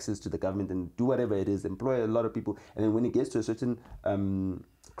pay taxes to the government and do whatever it is, employ a lot of people. And then when it gets to a certain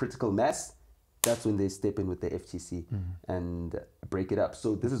critical mass, that's when they step in with the FTC and break it up.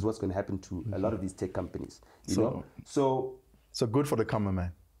 So this is what's going to happen to a lot of these tech companies. You know? So good for the common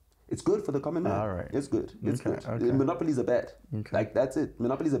man. It's good for the common man. All right. It's good. It's good. Okay. Monopolies are bad. Okay. Like, that's it.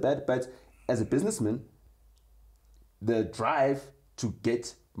 Monopolies are bad. But as a businessman, the drive to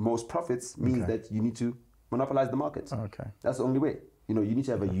get most profits means that you need to monopolize the market. Okay. That's the only way. You know, you need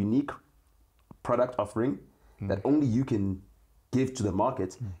to have a unique product offering that only you can give to the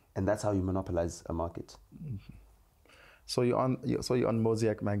market, and that's how you monopolize a market. So you're on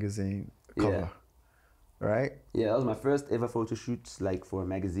Mosaic magazine cover, right? Yeah, that was my first ever photo shoot, like, for a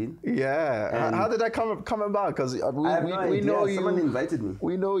magazine. Yeah. How did that come about? Because we know you. Someone invited me.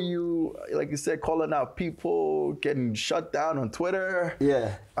 We know you, like you said, calling out people, getting shut down on Twitter.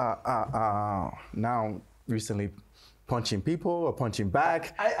 Yeah. Now, recently, punching people or punching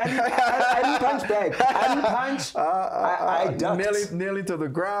back. I didn't punch back. I didn't punch. I ducked. Nearly to the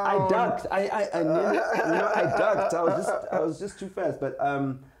ground. I ducked. I nearly, I ducked. I was just too fast. But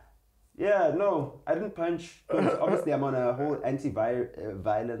yeah, no, I didn't punch. Obviously, I'm on a whole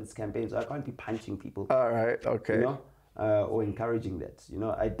anti-violence campaign, so I can't be punching people. All right. Okay. You know, or encouraging that. You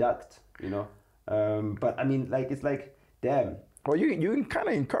know, I ducked. You know, but I mean, like, it's like, damn. Well, you kind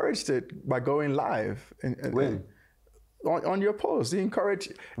of encouraged it by going live. When? On your post, you encourage.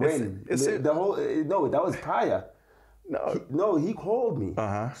 When? The whole, no, that was prior. No, he called me.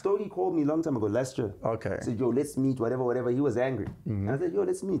 Stogie called me a long time ago, last year. Okay. He said, yo, let's meet, whatever. He was angry. And I said, yo,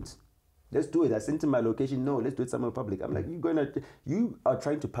 let's meet. Let's do it. I sent him my location. No, let's do it somewhere public. I'm like, you are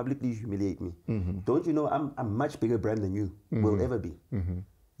trying to publicly humiliate me. Don't you know I'm a much bigger brand than you will ever be.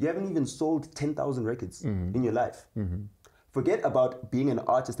 You haven't even sold 10,000 records in your life. Forget about being an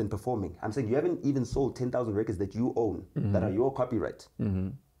artist and performing. I'm saying you haven't even sold 10,000 records that you own, that are your copyright.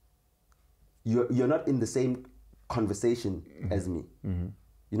 You're not in the same conversation as me.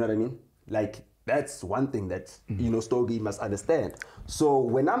 You know what I mean? Like, that's one thing that, Stogie must understand. So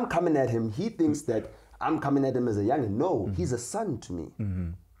when I'm coming at him, he thinks that I'm coming at him as a youngin'. No, he's a son to me.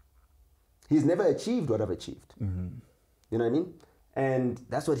 He's never achieved what I've achieved. You know what I mean? And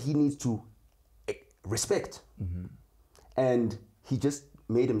that's what he needs to respect. And he just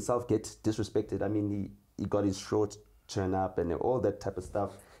made himself get disrespected. I mean, he got his short turn up and all that type of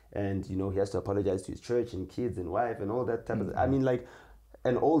stuff. And, he has to apologize to his church and kids and wife and all that type of, I mean, like,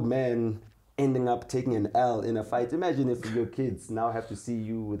 an old man ending up taking an L in a fight. Imagine if your kids now have to see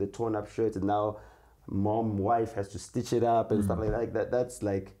you with a torn up shirt and now wife has to stitch it up and stuff like that. That's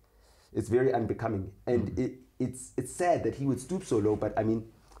like, it's very unbecoming. And it's sad that he would stoop so low, but I mean,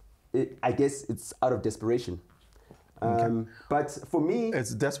 I guess it's out of desperation. But for me,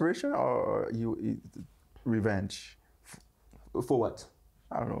 it's desperation or revenge. For what?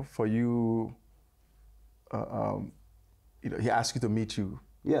 I don't know. For you, he asked you to meet you.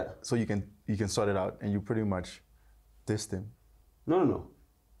 Yeah. So you can sort it out, and you pretty much dissed him. No.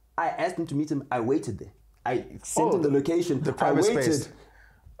 I asked him to meet him. I waited there. I sent him the location. The private space.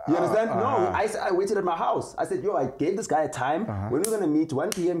 You understand? No, I waited at my house. I said, yo, I gave this guy a time. When we're going to meet,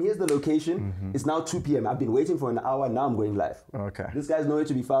 1 p.m., here's the location. It's now 2 p.m. I've been waiting for an hour. Now I'm going live. Okay. This guy's nowhere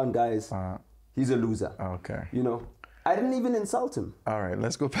to be found, guys. He's a loser. Okay. I didn't even insult him. All right,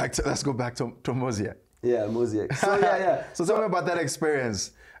 let's go back to Mosaic. Yeah, Mosaic. So, yeah. So tell me about that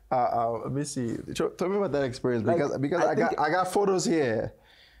experience. Let me see. Tell me about that experience because I got photos here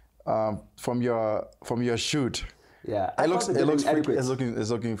from your shoot. Yeah, it looks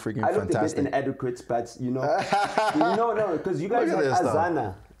looking freaking I looked fantastic. a bit inadequate, but you know, no, because you guys had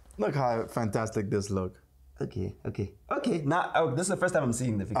Azana. Look how fantastic this look. Okay. Now, this is the first time I'm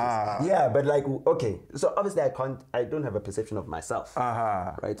seeing the figures. Yeah, but like, okay. So obviously, I don't have a perception of myself,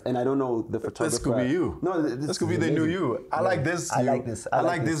 right? And I don't know the photographer. This could be you. No, this could be the new you. I like this. I like this. I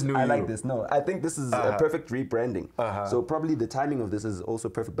like this new you. I like this. No, I think this is a perfect rebranding. So probably the timing of this is also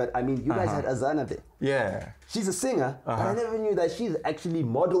perfect. But I mean, you guys had Azana there. Yeah. She's a singer, but I never knew that she's actually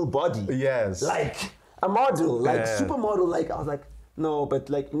model body. Yes. Like a model, like supermodel. Like I was like. No, but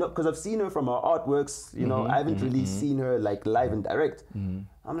like, you know, because I've seen her from her artworks, you know, I haven't really seen her like live and direct.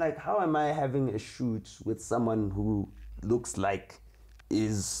 I'm like, how am I having a shoot with someone who looks like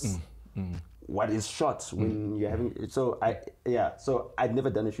is what is shot when you're having, so I'd never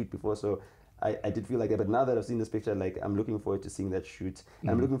done a shoot before, so I did feel like that, but now that I've seen this picture, like I'm looking forward to seeing that shoot.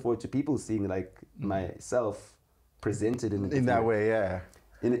 I'm looking forward to people seeing like myself presented in that way, yeah.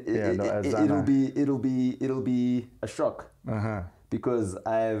 It'll be a shock. Because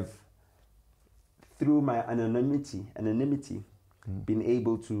I've, through my anonymity, been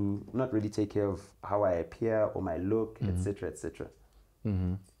able to not really take care of how I appear or my look, etc., etc.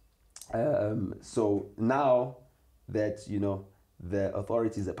 So now that, you know, the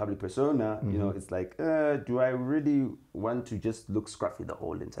authority is a public persona, you know, it's like, do I really want to just look scruffy the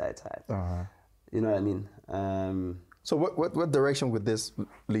whole entire time? You know what I mean? So what direction would this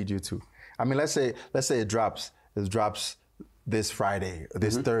lead you to? I mean, let's say it drops this Friday,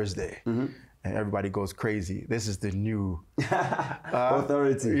 this Thursday, and everybody goes crazy. This is the new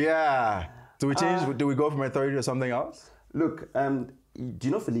authority. Yeah. Do we change? Do we go from authority to something else? Look, do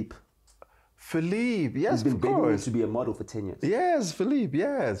you know Philippe? Philippe, yes, he's been begging me to be a model for 10 years. Yes, Philippe,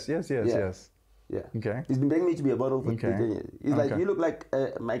 yes. Yeah. Okay. He's been begging me to be a model for 10 years. He's like, you look like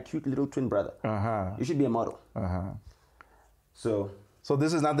my cute little twin brother. You should be a model. So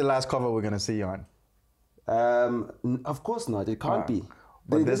this is not the last cover we're gonna see on. Of course not. It can't be.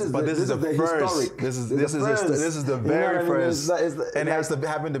 But this is the first. This is the very first. And it has to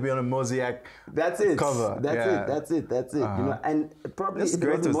happen to be on a Mosaic. Cover. That's it. You know, and probably if it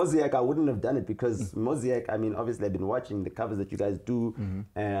wasn't Mosaic, I wouldn't have done it because Mosaic. I mean, obviously, I've been watching the covers that you guys do,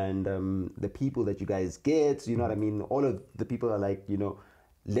 and the people that you guys get. You know what I mean? All of the people are like, you know,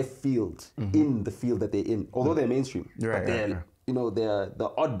 left field in the field that they're in. Although they're mainstream, but they're you know, they're the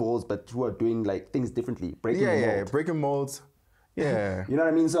oddballs, but who are doing like things differently, breaking the mold. Breaking molds. Yeah. You know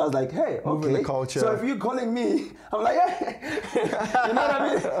what I mean? So I was like, hey, moving the culture. So if you're calling me, I'm like, hey. You know what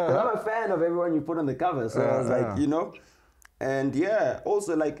I mean? I'm a fan of everyone you put on the cover. So I was like, you know, and yeah,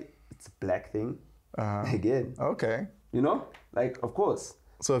 also like it's a black thing again. Okay. You know, like of course.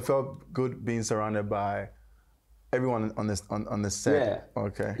 So it felt good being surrounded by everyone on this set. Yeah.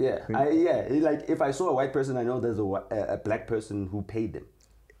 Okay. Yeah. Like if I saw a white person, I know there's a black person who paid them.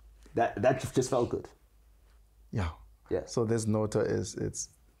 That just felt good. Yeah. Yeah. So this Nota it's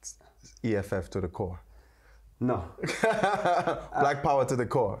EFF to the core. No. Black power to the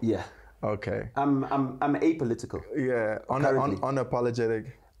core. Yeah. Okay. I'm apolitical. Yeah.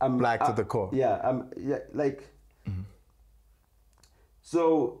 Unapologetic. Black to the core. Yeah. Like.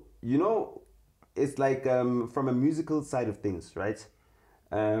 So you know. It's like from a musical side of things, right?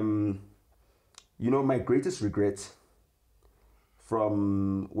 You know, my greatest regret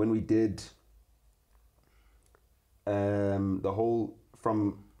from when we did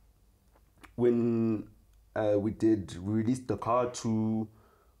we released the car to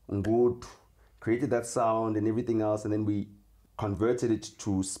Ngood, created that sound and everything else, and then we converted it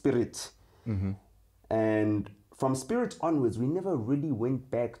to Spirit. And from Spirit onwards, we never really went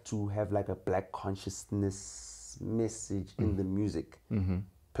back to have like a black consciousness message in the music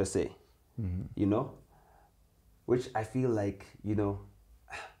per se, you know? Which I feel like, you know,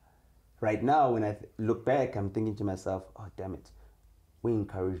 right now when I look back, I'm thinking to myself, oh, damn it. We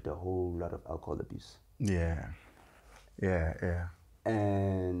encouraged a whole lot of alcohol abuse. Yeah.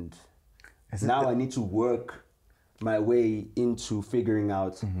 And now I need to work my way into figuring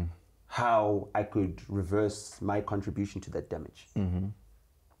out how I could reverse my contribution to that damage,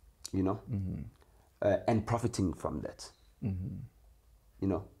 you know, and profiting from that, you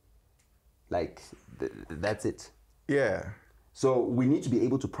know, like that's it. Yeah. So we need to be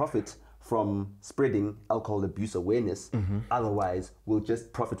able to profit from spreading alcohol abuse awareness. Otherwise, we'll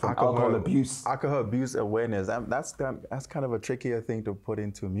just profit from alcohol abuse. Alcohol abuse awareness. That's kind of a trickier thing to put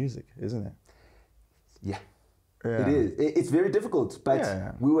into music, isn't it? Yeah. It is. It's very difficult, but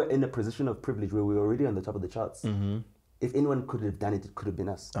we were in a position of privilege where we were already on the top of the charts. If anyone could have done it, it could have been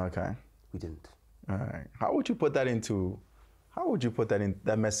us. Okay. We didn't. All right. How would you put that into How would you put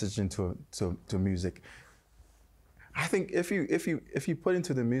that message into to music? I think if you put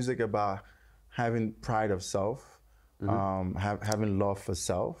into the music about having pride of self, having love for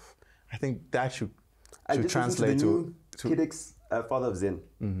self, I think that should translate to Kid X, father of Zen.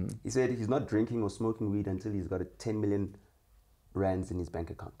 He said he's not drinking or smoking weed until he's got 10 million rands in his bank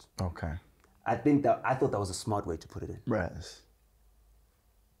account. Okay. I thought that was a smart way to put it in. Yes.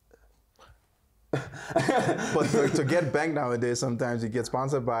 But to get banked nowadays, sometimes you get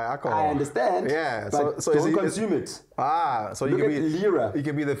sponsored by alcohol. I understand. Yeah. But so don't consume it. So you can be Lyra. You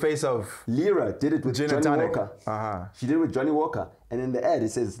can be the face of Lyra did it with Johnny Walker. She did it with Johnny Walker, and in the ad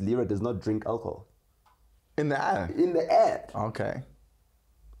it says Lyra does not drink alcohol. In the ad. In the ad. Okay.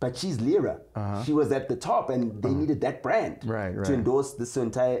 But she's Lyra. She was at the top, and they needed that brand to endorse this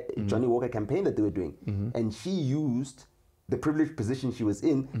entire Johnny Walker campaign that they were doing, and she used the privileged position she was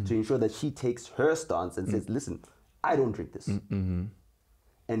in to ensure that she takes her stance and says, listen, I don't drink this. And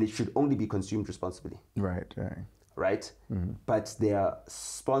it should only be consumed responsibly. Right? But they are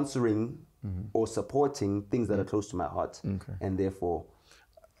sponsoring or supporting things that are close to my heart. And therefore,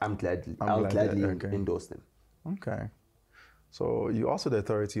 I'll gladly endorse them. Okay. So you also the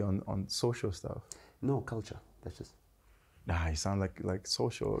authority on social stuff? No, culture. That's just... Nah, you sound like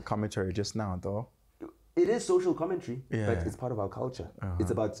social commentary just now, though. It is social commentary, but it's part of our culture.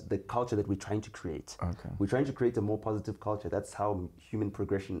 It's about the culture that we're trying to create. We're trying to create a more positive culture. That's how human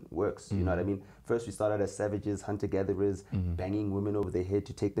progression works. You know what I mean? First, we started as savages, hunter-gatherers, banging women over their head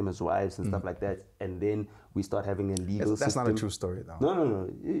to take them as wives and stuff like that. And then we start having a legal system. That's not a true story, though. No.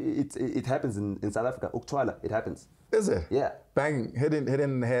 It happens in South Africa. Uktwala, it happens. Is it? Yeah. Bang, hit in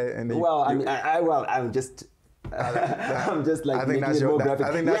the head. And then I'm just... I'm just like making it more graphic.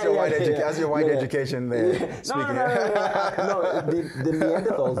 I think that's your white education there. No, the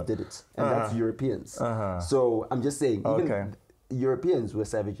Neanderthals did it, and that's Europeans. So I'm just saying, even Europeans were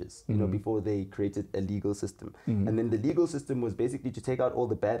savages, you know, before they created a legal system. And then the legal system was basically to take out all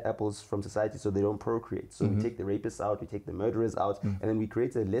the bad apples from society so they don't procreate. So we take the rapists out, we take the murderers out, and then we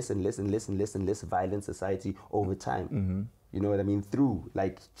create a less and less violent society over time. You know what I mean? Through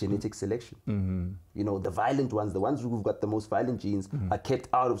like genetic selection. You know, the violent ones, the ones who've got the most violent genes are kept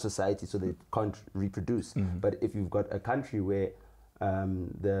out of society so they can't reproduce. But if you've got a country where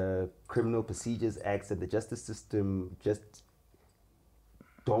the Criminal Procedures Acts and the justice system just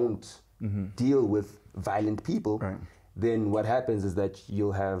don't deal with violent people, then what happens is that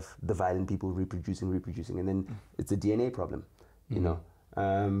you'll have the violent people reproducing, and then it's a DNA problem, you know.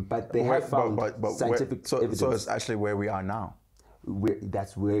 But they have found scientific evidence. So it's actually where we are now.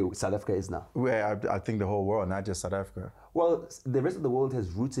 That's where South Africa is now. Where I think the whole world, not just South Africa. Well, the rest of the world has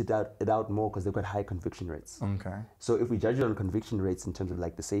rooted it out more because they've got high conviction rates. Okay. So if we judge it on conviction rates in terms of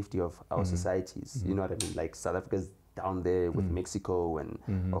like the safety of our societies, you know what I mean? Like South Africa's down there with Mexico and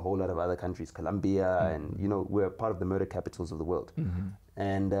a whole lot of other countries, Colombia, and you know, we're part of the murder capitals of the world.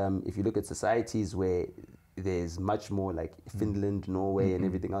 And if you look at societies where there's much more like Finland, Norway, and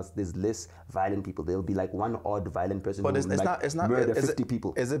everything else, there's less violent people. There'll be like one odd violent person who will murder 50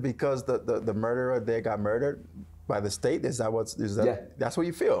 people. Is it because the murderer there got murdered by the state? Is that that's what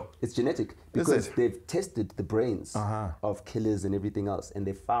you feel? It's genetic because they've tested the brains of killers and everything else, and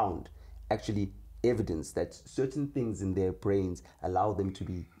they found actually evidence that certain things in their brains allow them to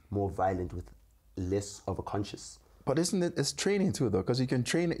be more violent with less of a conscious. But it's training too, though, because you can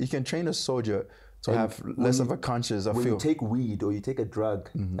train a soldier to have less of a conscious. When you take weed or you take a drug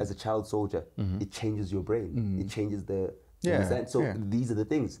as a child soldier, it changes your brain. It changes the... You understand? So these are the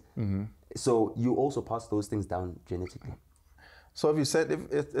things. So you also pass those things down genetically. So if you said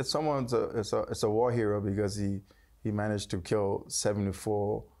if someone's a war hero because he managed to kill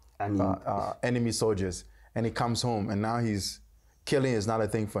 74 enemy soldiers and he comes home and now killing is not a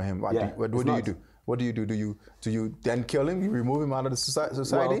thing for him. What do you do? What do you do? Do you then kill him? You remove him out of the society?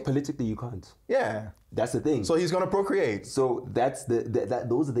 Well, politically you can't. Yeah. That's the thing. So he's going to procreate. So that's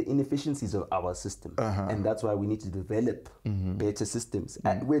those are the inefficiencies of our system. And that's why we need to develop better systems.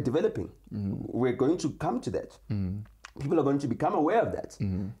 And we're developing. We're going to come to that. People are going to become aware of that.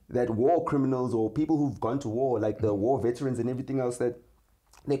 That war criminals or people who've gone to war, like the war veterans and everything else, that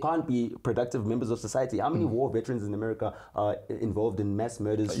they can't be productive members of society. How many war veterans in America are involved in mass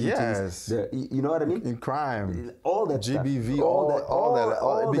murders, shootings? You know what I mean? In crime, all that GBV, stuff. all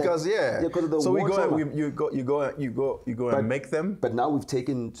that. Because because of the war trauma. You go and make them. But now we've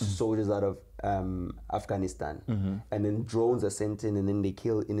taken soldiers out of Afghanistan, and then drones are sent in, and then they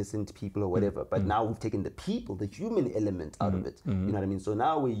kill innocent people or whatever. But now we've taken the people, the human element out of it. You know what I mean? So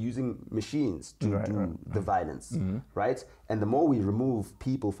now we're using machines to do the violence, right? And the more we remove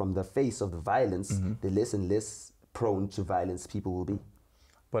people from the face of the violence, the less and less prone to violence people will be.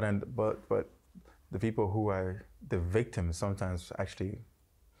 But the people who are the victims sometimes actually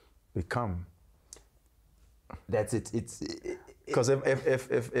become. That's it. Because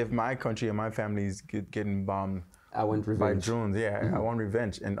if my country and my family is getting bombed, I want revenge. By drones, I want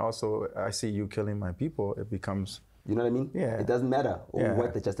revenge. And also, I see you killing my people, it becomes... You know what I mean? Yeah. It doesn't matter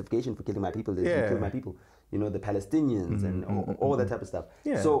what the justification for killing my people is. You kill my people. You know, the Palestinians and all that type of stuff.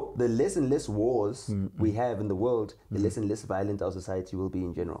 Yeah. So the less and less wars we have in the world, the less and less violent our society will be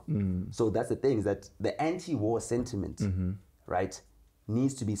in general. So that's the thing, is that the anti-war sentiment, right,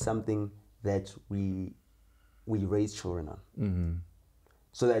 needs to be something that we raise children on.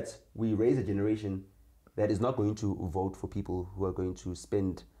 So that we raise a generation that is not going to vote for people who are going to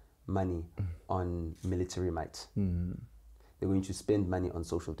spend money on military might. They're going to spend money on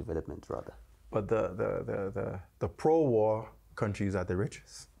social development rather. But the pro-war countries are the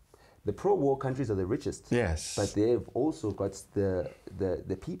richest. The pro-war countries are the richest. Yes. But they've also got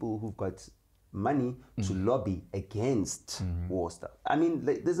the people who've got money to lobby against war stuff. I mean,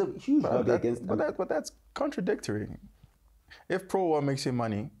 like, there's a huge lobby against... But that's contradictory. If pro-war makes you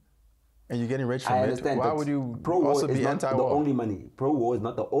money, and you're getting rich from it, why would you also be anti-war? The only money. Pro-war is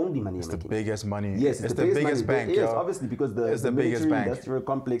not the only money you're making. It's the biggest money. Yes, it's the biggest bank. Yes, obviously, because the biggest bank. Industrial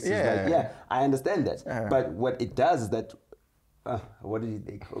complex is like, I understand that. But what it does is that, what do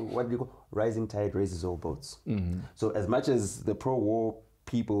you call? Rising tide raises all boats. So as much as the pro-war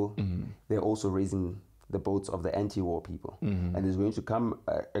people, they're also raising the boats of the anti-war people. And there's going to come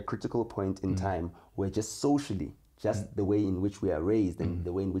a critical point in time where just socially, just the way in which we are raised and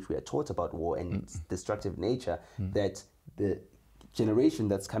the way in which we are taught about war and its destructive nature, that the generation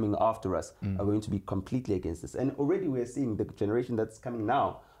that's coming after us are going to be completely against this. And already we are seeing the generation that's coming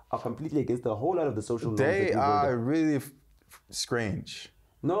now are completely against a whole lot of the social norms. They are really strange.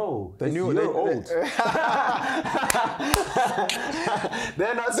 No, you're old.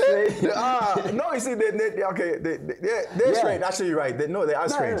 They're not strange. No, you see, they're strange. Actually, you're right. They are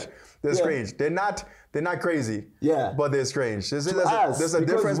strange. They're strange. They're not crazy. Yeah, but they're strange. There's a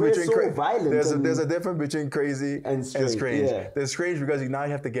difference between there's a difference between crazy and strange. Yeah. They're strange because now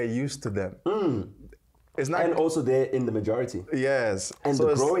you have to get used to them. It's not, and also they're in the majority. Yes. And so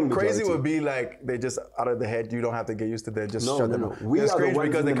the growing majority. Crazy would be like they're just out of the head. You don't have to get used to them. Just shut them up. We are the ones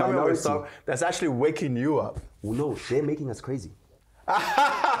because they come in with stuff that's actually waking you up. No, they're making us crazy.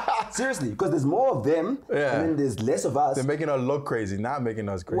 Seriously, because there's more of them and then there's less of us. They're making us look crazy, not making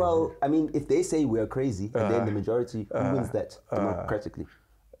us crazy. Well, I mean, if they say we're crazy and they're in the majority, who wins that democratically?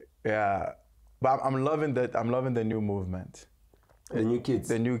 Yeah, but I'm loving that. I'm loving the new movement. The new kids.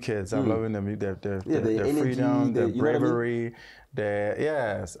 The new kids. I'm loving them. Their energy, freedom, their bravery.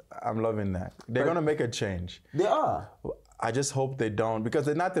 Yes, I'm loving that. They're going to make a change. They are. I just hope they don't, because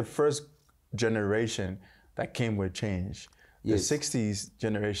they're not the first generation that came with change. Yes. The 60s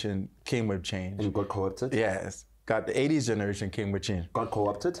generation came with change. And got co-opted? Yes. The 80s generation came with change. Got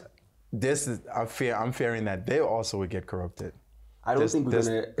co-opted? I'm fearing that they also will get corrupted. I don't think we're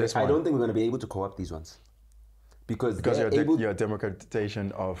going to be able to co-opt these ones. Because your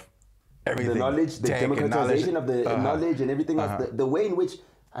democratization of everything. The knowledge, the democratization of the knowledge and everything else. The way in which,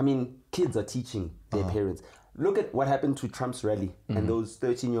 I mean, kids are teaching their parents. Look at what happened to Trump's rally and those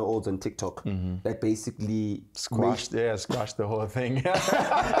 13-year-olds on TikTok that basically squashed the whole thing.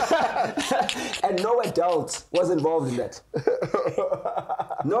 And no adult was involved in that.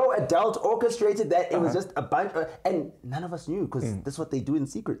 No adult orchestrated that. It was just a bunch and none of us knew, because that's what they do in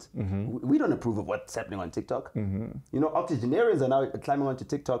secret. We don't approve of what's happening on TikTok. You know, octogenarians are now climbing onto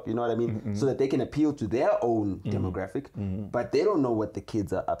TikTok, you know what I mean? So that they can appeal to their own demographic, but they don't know what the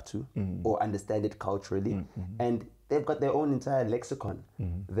kids are up to or understand it culturally. And they've got their own entire lexicon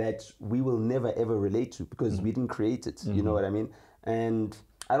that we will never ever relate to, because we didn't create it. You know what I mean? And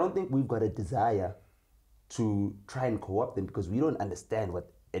I don't think we've got a desire to try and co-opt them, because we don't understand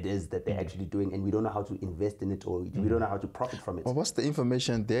what it is that they're actually doing, and we don't know how to invest in it, or we don't know how to profit from it. Well, what's the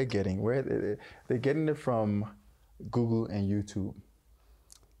information they're getting? Where they're getting it from? Google and YouTube,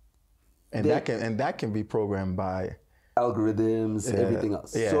 and that can be programmed by algorithms, everything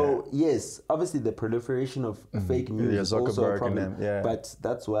else. So yes, obviously the proliferation of fake news is also a problem. But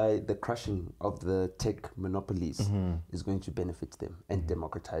that's why the crushing of the tech monopolies is going to benefit them and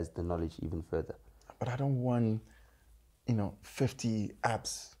democratize the knowledge even further. But I don't want, 50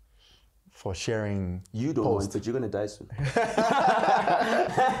 apps for sharing. You don't want, but you're gonna die soon.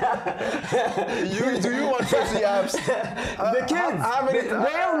 Do you want 50 apps? The kids,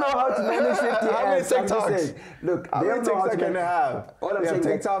 they'll know how to manage 50 apps. How many TikToks? Look, how many TikToks can they have? All I'm they saying,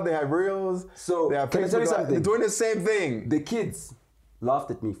 have TikTok, they have Reels. So they have can I tell you something? They're doing the same thing. The kids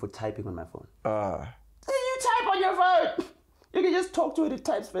laughed at me for typing on my phone. You type on your phone. You can just talk to it. It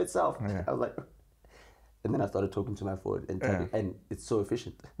types for itself. Yeah. I was like, and then I started talking to my phone and typing, and it's so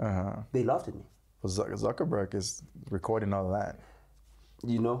efficient. They laughed at me. Well, Zuckerberg is recording all of that.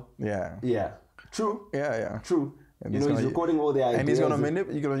 You know? Yeah. Yeah. True. Yeah. True. And he's recording all the ideas. And he's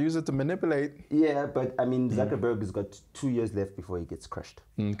you're gonna use it to manipulate. Yeah, but I mean, Zuckerberg has got 2 years left before he gets crushed.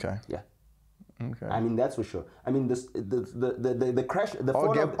 Okay. Yeah. Okay. I mean, that's for sure. I mean, the crash, the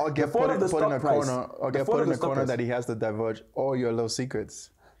fall I'll get put in a corner that he has to divulge all your little secrets.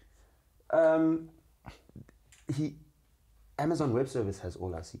 Amazon Web Service has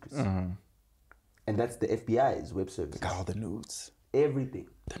all our secrets, and that's the FBI's web service. Got all the nudes. Everything.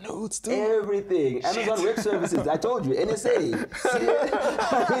 The nudes too. Everything. Shit. Amazon Web Services. I told you, NSA.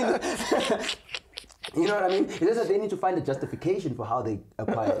 You know what I mean? It's just that they need to find a justification for how they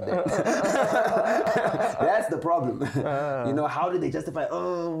acquired that. That's the problem. You know, how did they justify?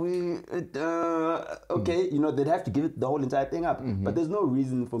 Okay. You know, they'd have to give it the whole entire thing up. But there's no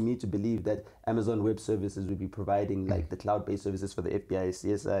reason for me to believe that Amazon Web Services would be providing like the cloud-based services for the FBI,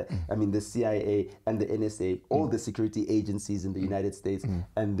 CSI, I mean the CIA and the NSA, all the security agencies in the United States,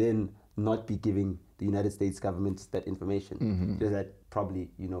 and then not be giving the United States government that information. Just that probably,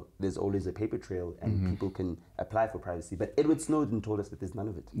 you know, there's always a paper trail and people can apply for privacy. But Edward Snowden told us that there's none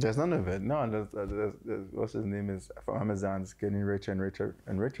of it. There's none of it. No, what's his name is from Amazon's getting richer and richer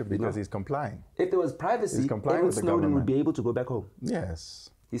and richer because he's complying. If there was privacy, Edward Snowden would be able to go back home. Yes.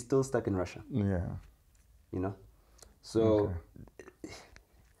 He's still stuck in Russia. Yeah. You know? So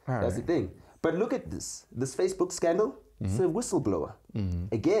that's the thing. But look at this. This Facebook scandal, it's a whistleblower.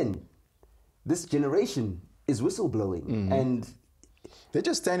 Again, this generation is whistleblowing. And they're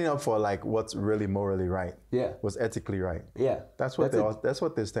just standing up for like what's really morally right. Yeah. What's ethically right. Yeah. That's what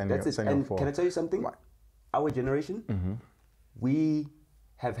they're standing up for. Can I tell you something? Our generation, we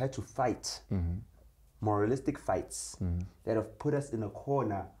have had to fight moralistic fights that have put us in a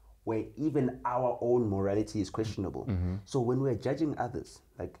corner where even our own morality is questionable. So when we're judging others,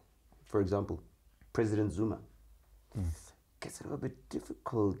 like for example, President Zuma, it gets a little bit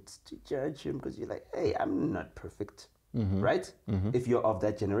difficult to judge him because you're like, hey, I'm not perfect. Right? If you're of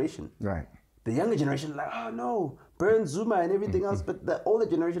that generation. Right. The younger generation like, oh no, burn Zuma and everything else. But the older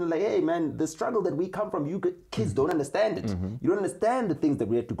generation like, hey man, the struggle that we come from, you kids don't understand it. You don't understand the things that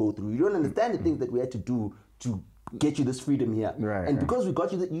we had to go through. You don't understand the things that we had to do to get you this freedom here. Right. And because we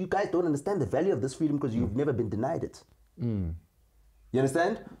got you, you guys don't understand the value of this freedom because you've never been denied it. You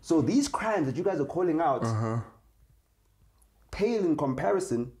understand? So these crimes that you guys are calling out pale in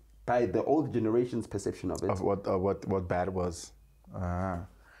comparison by the older generation's perception of it. Of what bad was.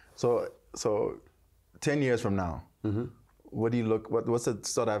 So 10 years from now, what do you what's the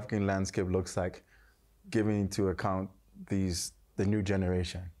South African landscape looks like, giving into account the new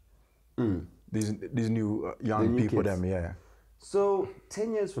generation, these new young people, kids. So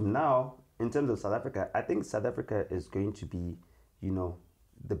 10 years from now, in terms of South Africa, I think South Africa is going to be, you know,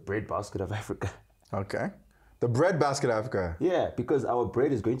 the breadbasket of Africa. Okay. The breadbasket of Africa. Yeah, because our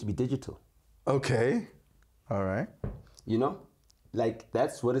bread is going to be digital. Okay. All right. You know, like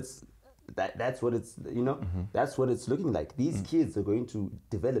that's what it's you know, that's what it's looking like. These kids are going to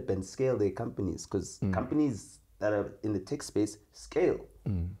develop and scale their companies because companies that are in the tech space scale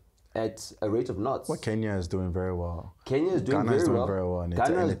at a rate of knots. Well, Kenya is doing very well. Kenya is doing very well.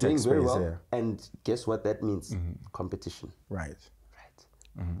 Ghana is doing very well. Yeah. And guess what that means? Competition. Right.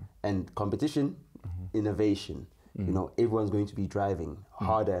 And competition, innovation. You know, everyone's going to be driving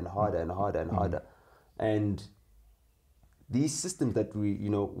harder and harder and harder and harder. And these systems that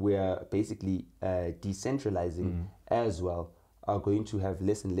we are basically decentralizing as well are going to have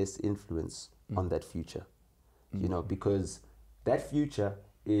less and less influence on that future. You know, because that future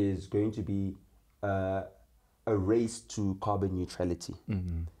is going to be a race to carbon neutrality.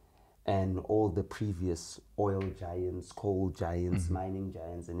 And all the previous oil giants, coal giants, mining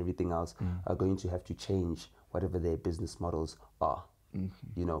giants, and everything else are going to have to change whatever their business models are,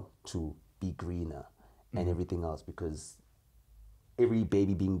 you know, to be greener and everything else, because every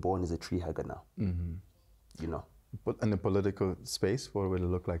baby being born is a tree hugger now, you know. But in the political space, what will it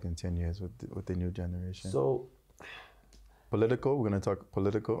look like in 10 years with the new generation? So, political, we're going to talk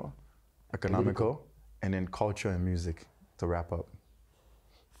political, economical, and then culture and music to wrap up.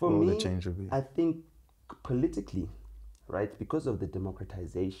 For me, the change will be? I think politically, right, because of the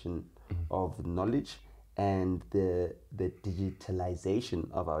democratization of knowledge and the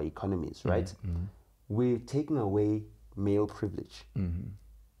digitalization of our economies, right, we're taking away male privilege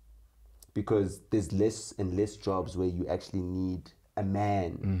because there's less and less jobs where you actually need a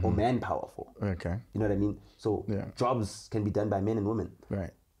man or manpower for. Okay. You know what I mean? So jobs can be done by men and women.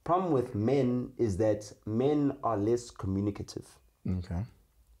 Right. problem with men is that men are less communicative. Okay.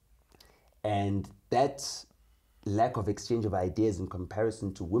 And that lack of exchange of ideas in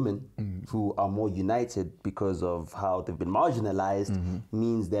comparison to women who are more united because of how they've been marginalized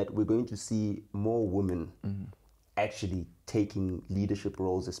means that we're going to see more women actually taking leadership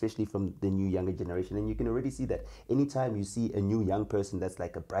roles, especially from the new younger generation. And you can already see that anytime you see a new young person that's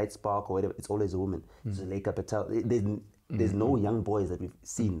like a bright spark or whatever, it's always a woman. So Zuleika Patel, there's no young boys that we've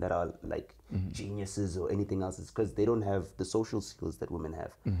seen that are like geniuses or anything else. It's because they don't have the social skills that women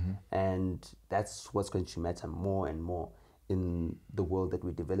have. And that's what's going to matter more and more in the world that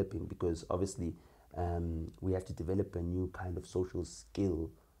we're developing, because obviously we have to develop a new kind of social skill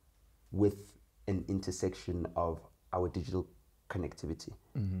with an intersection of our digital connectivity,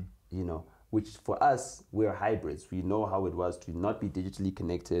 you know, which for us, we're hybrids. We know how it was to not be digitally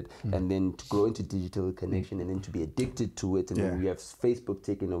connected and then to grow into digital connection and then to be addicted to it. And then we have Facebook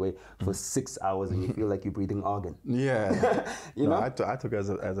taken away for 6 hours and you feel like you're breathing argon. Yeah. You know? I took it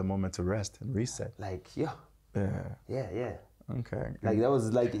as a moment to rest and reset. Like, yeah. Okay. Like that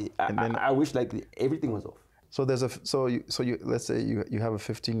was like, I wish like everything was off. So there's you let's say you have a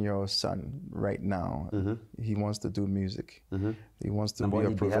 15-year-old son right now. He wants to do music. He wants to be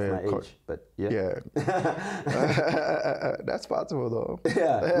a professional. But that's possible though.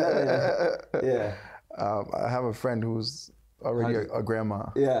 Yeah. I have a friend who's already a grandma.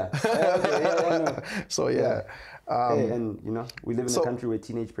 So and you know, we live in a country where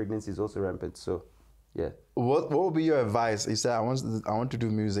teenage pregnancy is also rampant. So what would be your advice? He said, I want to do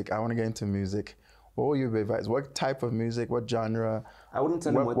music. I want to get into music. What would your advice? What type of music? What genre? I wouldn't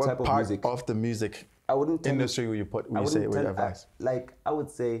tell him what type of music. What part of the music industry would you say with advice? I would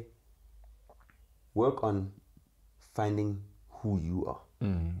say, work on finding who you are.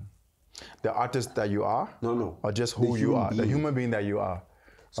 The artist that you are? No. Or just who you are? The human being that you are.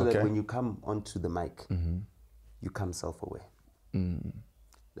 So that when you come onto the mic, you come self-aware.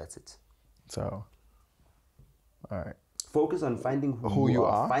 That's it. So, all right. Focus on finding who you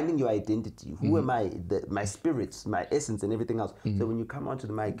are, finding your identity. Who am I? My spirits, my essence, and everything else. So when you come onto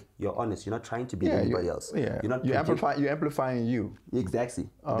the mic, you're honest. You're not trying to be anybody else. You're not. You're amplifying you. Exactly.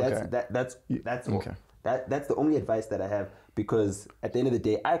 Okay. That's the only advice that I have, because at the end of the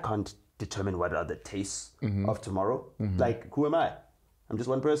day, I can't determine what are the tastes of tomorrow. Like, who am I? I'm just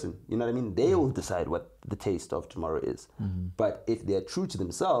one person. You know what I mean? They will decide what the taste of tomorrow is. But if they're true to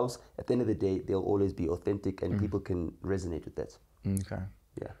themselves, at the end of the day, they'll always be authentic and people can resonate with that. Okay.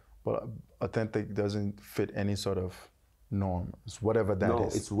 Yeah. But authentic doesn't fit any sort of norm. It's whatever that is. No,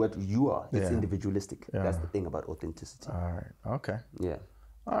 it's what you are. It's individualistic. That's the thing about authenticity. All right. Okay. Yeah.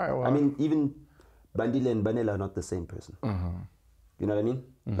 All right. Well, I mean, even Bandile and Banele are not the same person. You know what I mean?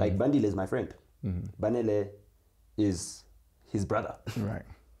 Like, Bandile is my friend. Banele is his brother. Right.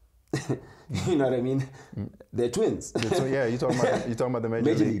 You know what I mean? They're twins. So you're talking about the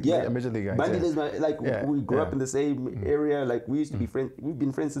major league. Major league guys. Bandile is we grew up in the same area. Like, we used to be friends. We've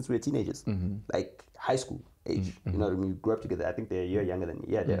been friends since we were teenagers, like high school age. You know what I mean? We grew up together. I think they're a year younger than me.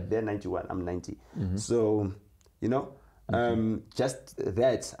 Yeah, they're 91. I'm 90. So, you know, just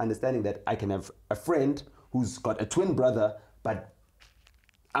that understanding that I can have a friend who's got a twin brother, but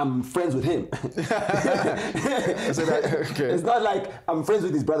I'm friends with him. It's not like I'm friends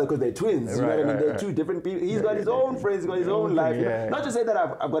with his brother because they're twins. You know what I mean? They're two different people. He's got his own friends, he's got his own life. You know? Not to say that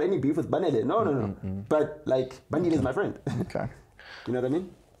I've got any beef with Banele. No. But like, Bandile is my friend. Okay. You know what I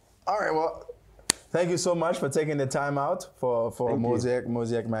mean? All right. Well, thank you so much for taking the time out for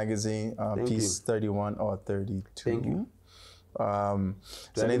Mosaic Magazine, piece 31 or 32. Thank you. Do you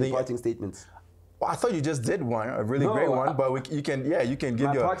have any parting statements? Well, I thought you just did one, a really great one, but you can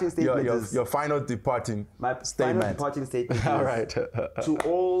give your final departing statement. Final departing statement. All right. To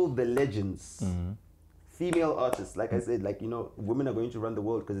all the legends, female artists, like I said, like, you know, women are going to run the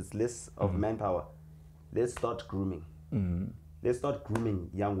world because it's less of manpower. Let's start grooming. Let's start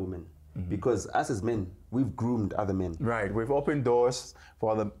grooming young women, because us as men, we've groomed other men. Right. We've opened doors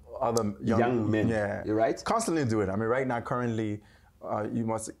for other young men. Yeah. You're right. Constantly do it. I mean, right now, currently.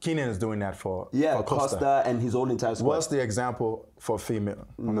 Keenan is doing that for Costa and his whole entire squad. What's the example for the female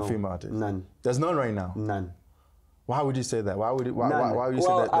artist? None. There's none right now. None. Why would you say that? Why would you say that?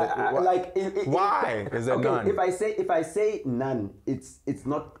 Why is there none? If I say none, it's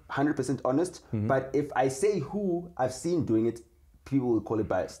not 100% honest. But if I say who I've seen doing it, people will call it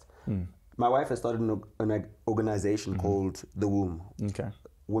biased. My wife has started an organization called The Womb. Okay.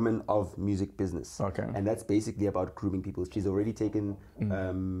 Women of Music Business. Okay. And that's basically about grooming people. She's already taken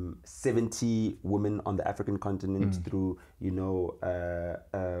 70 women on the African continent through, you know,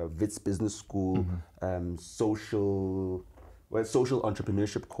 Wits Business School, social social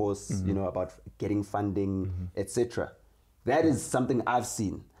entrepreneurship course, you know, about getting funding, etc. That is something I've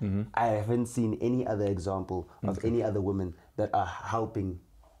seen. I haven't seen any other example of any other women that are helping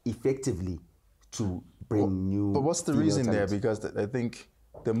effectively to bring new. But what's the reason there? Because I think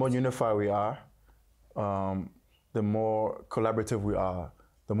the more unified we are, the more collaborative we are,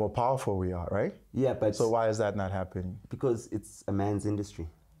 the more powerful we are, right? Yeah, but so why is that not happening? Because it's a man's industry,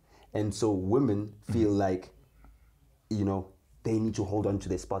 and so women feel like, you know, they need to hold on to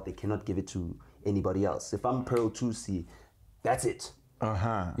their spot. They cannot give it to anybody else. If I'm Pearl 2C, that's it.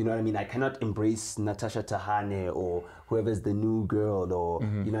 You know what I mean? I cannot embrace Natasha Tahane or whoever's the new girl, or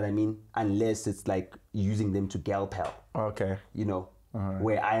you know what I mean? Unless it's like using them to gal pal. Okay. You know,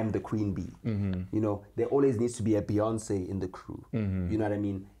 where I am the queen bee. You know, there always needs to be a Beyonce in the crew. You know what I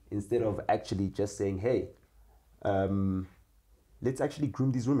mean? Instead of actually just saying, hey, let's actually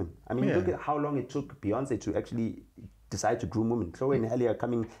groom these women. I mean, look at how long it took Beyonce to actually decide to groom women. Chloe and Halle are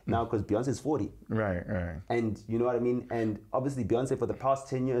coming now because Beyonce's 40. Right. And you know what I mean? And obviously Beyonce for the past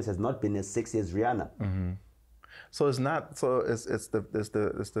 10 years has not been as sexy as Rihanna. So it's not, so it's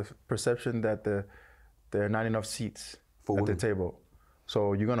the perception that there are not enough seats for at the table.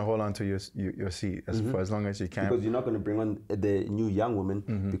 So you're gonna hold on to your seat for as long as you can. Because you're not gonna bring on the new young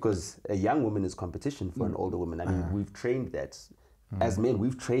woman, because a young woman is competition for an older woman. I mean, we've trained that. As men,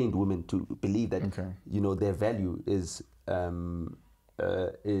 we've trained women to believe that you know, their value is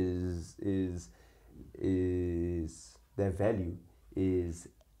their value is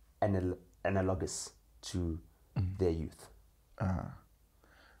analogous to their youth.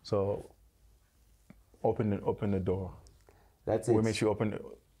 So open the door. That's it. Women should open,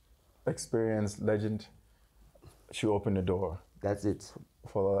 experience, legend should open the door. That's it.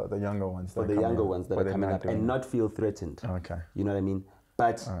 For the younger ones. For the younger ones that are coming up and not feel threatened. Okay. You know what I mean?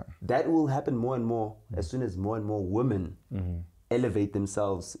 But that will happen more and more as soon as more and more women elevate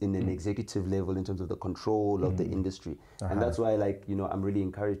themselves in an executive level in terms of the control of the industry. And that's why, like, you know, I'm really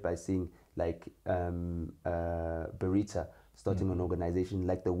encouraged by seeing like Berita starting an organization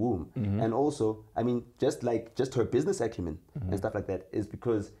like The Womb. And also, I mean, just her business acumen and stuff like that is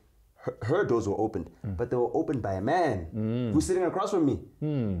because her doors were opened, but they were opened by a man who's sitting across from me.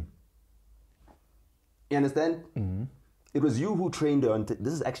 You understand? It was you who trained her on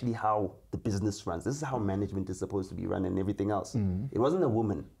this is actually how the business runs. This is how management is supposed to be run and everything else. It wasn't a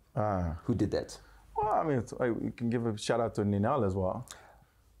woman who did that. Well, I mean, we can give a shout out to Ninel as well.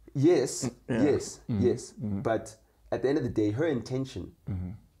 Yes, yes. But at the end of the day, her intention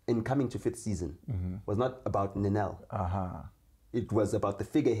in coming to fifth season was not about Ninel. It was about the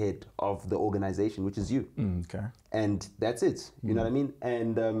figurehead of the organization, which is you. Okay. And that's it. You know what I mean?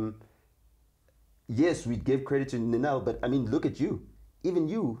 And yes, we give credit to Ninel, but I mean, look at you. Even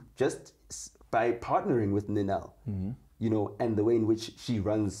you, just by partnering with Ninel, you know, and the way in which she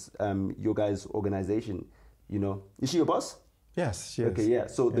runs your guys' organization, you know. Is she your boss? Yes, she is. Okay, yeah.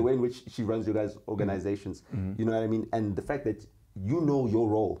 So the way in which she runs your guys' organizations, you know what I mean? And the fact that you know your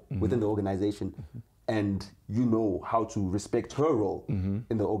role within the organization, and you know how to respect her role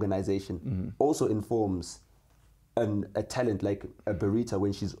in the organization, also informs a talent like a Berita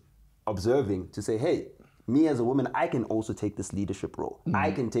when she's observing to say, hey, me as a woman, I can also take this leadership role.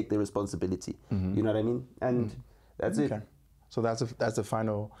 I can take the responsibility. You know what I mean? And that's it. So that's the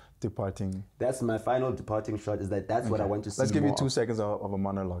final departing. That's my final departing shot. Is that's what I want to see. Let's give you 2 seconds of a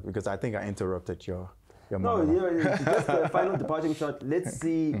monologue, because I think I interrupted your monologue. No, just the final departing shot. Let's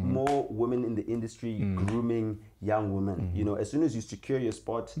see more women in the industry grooming young women. You know, as soon as you secure your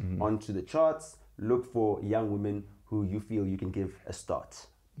spot onto the charts, look for young women who you feel you can give a start.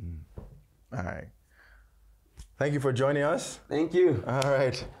 All right. Thank you for joining us. Thank you. All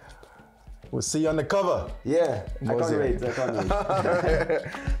right. We'll see you on the cover. Yeah, I can't wait.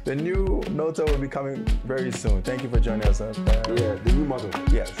 The new Nota will be coming very soon. Thank you for joining us. Yeah, the new model.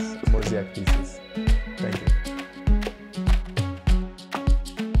 Yes, Mosaic Pieces.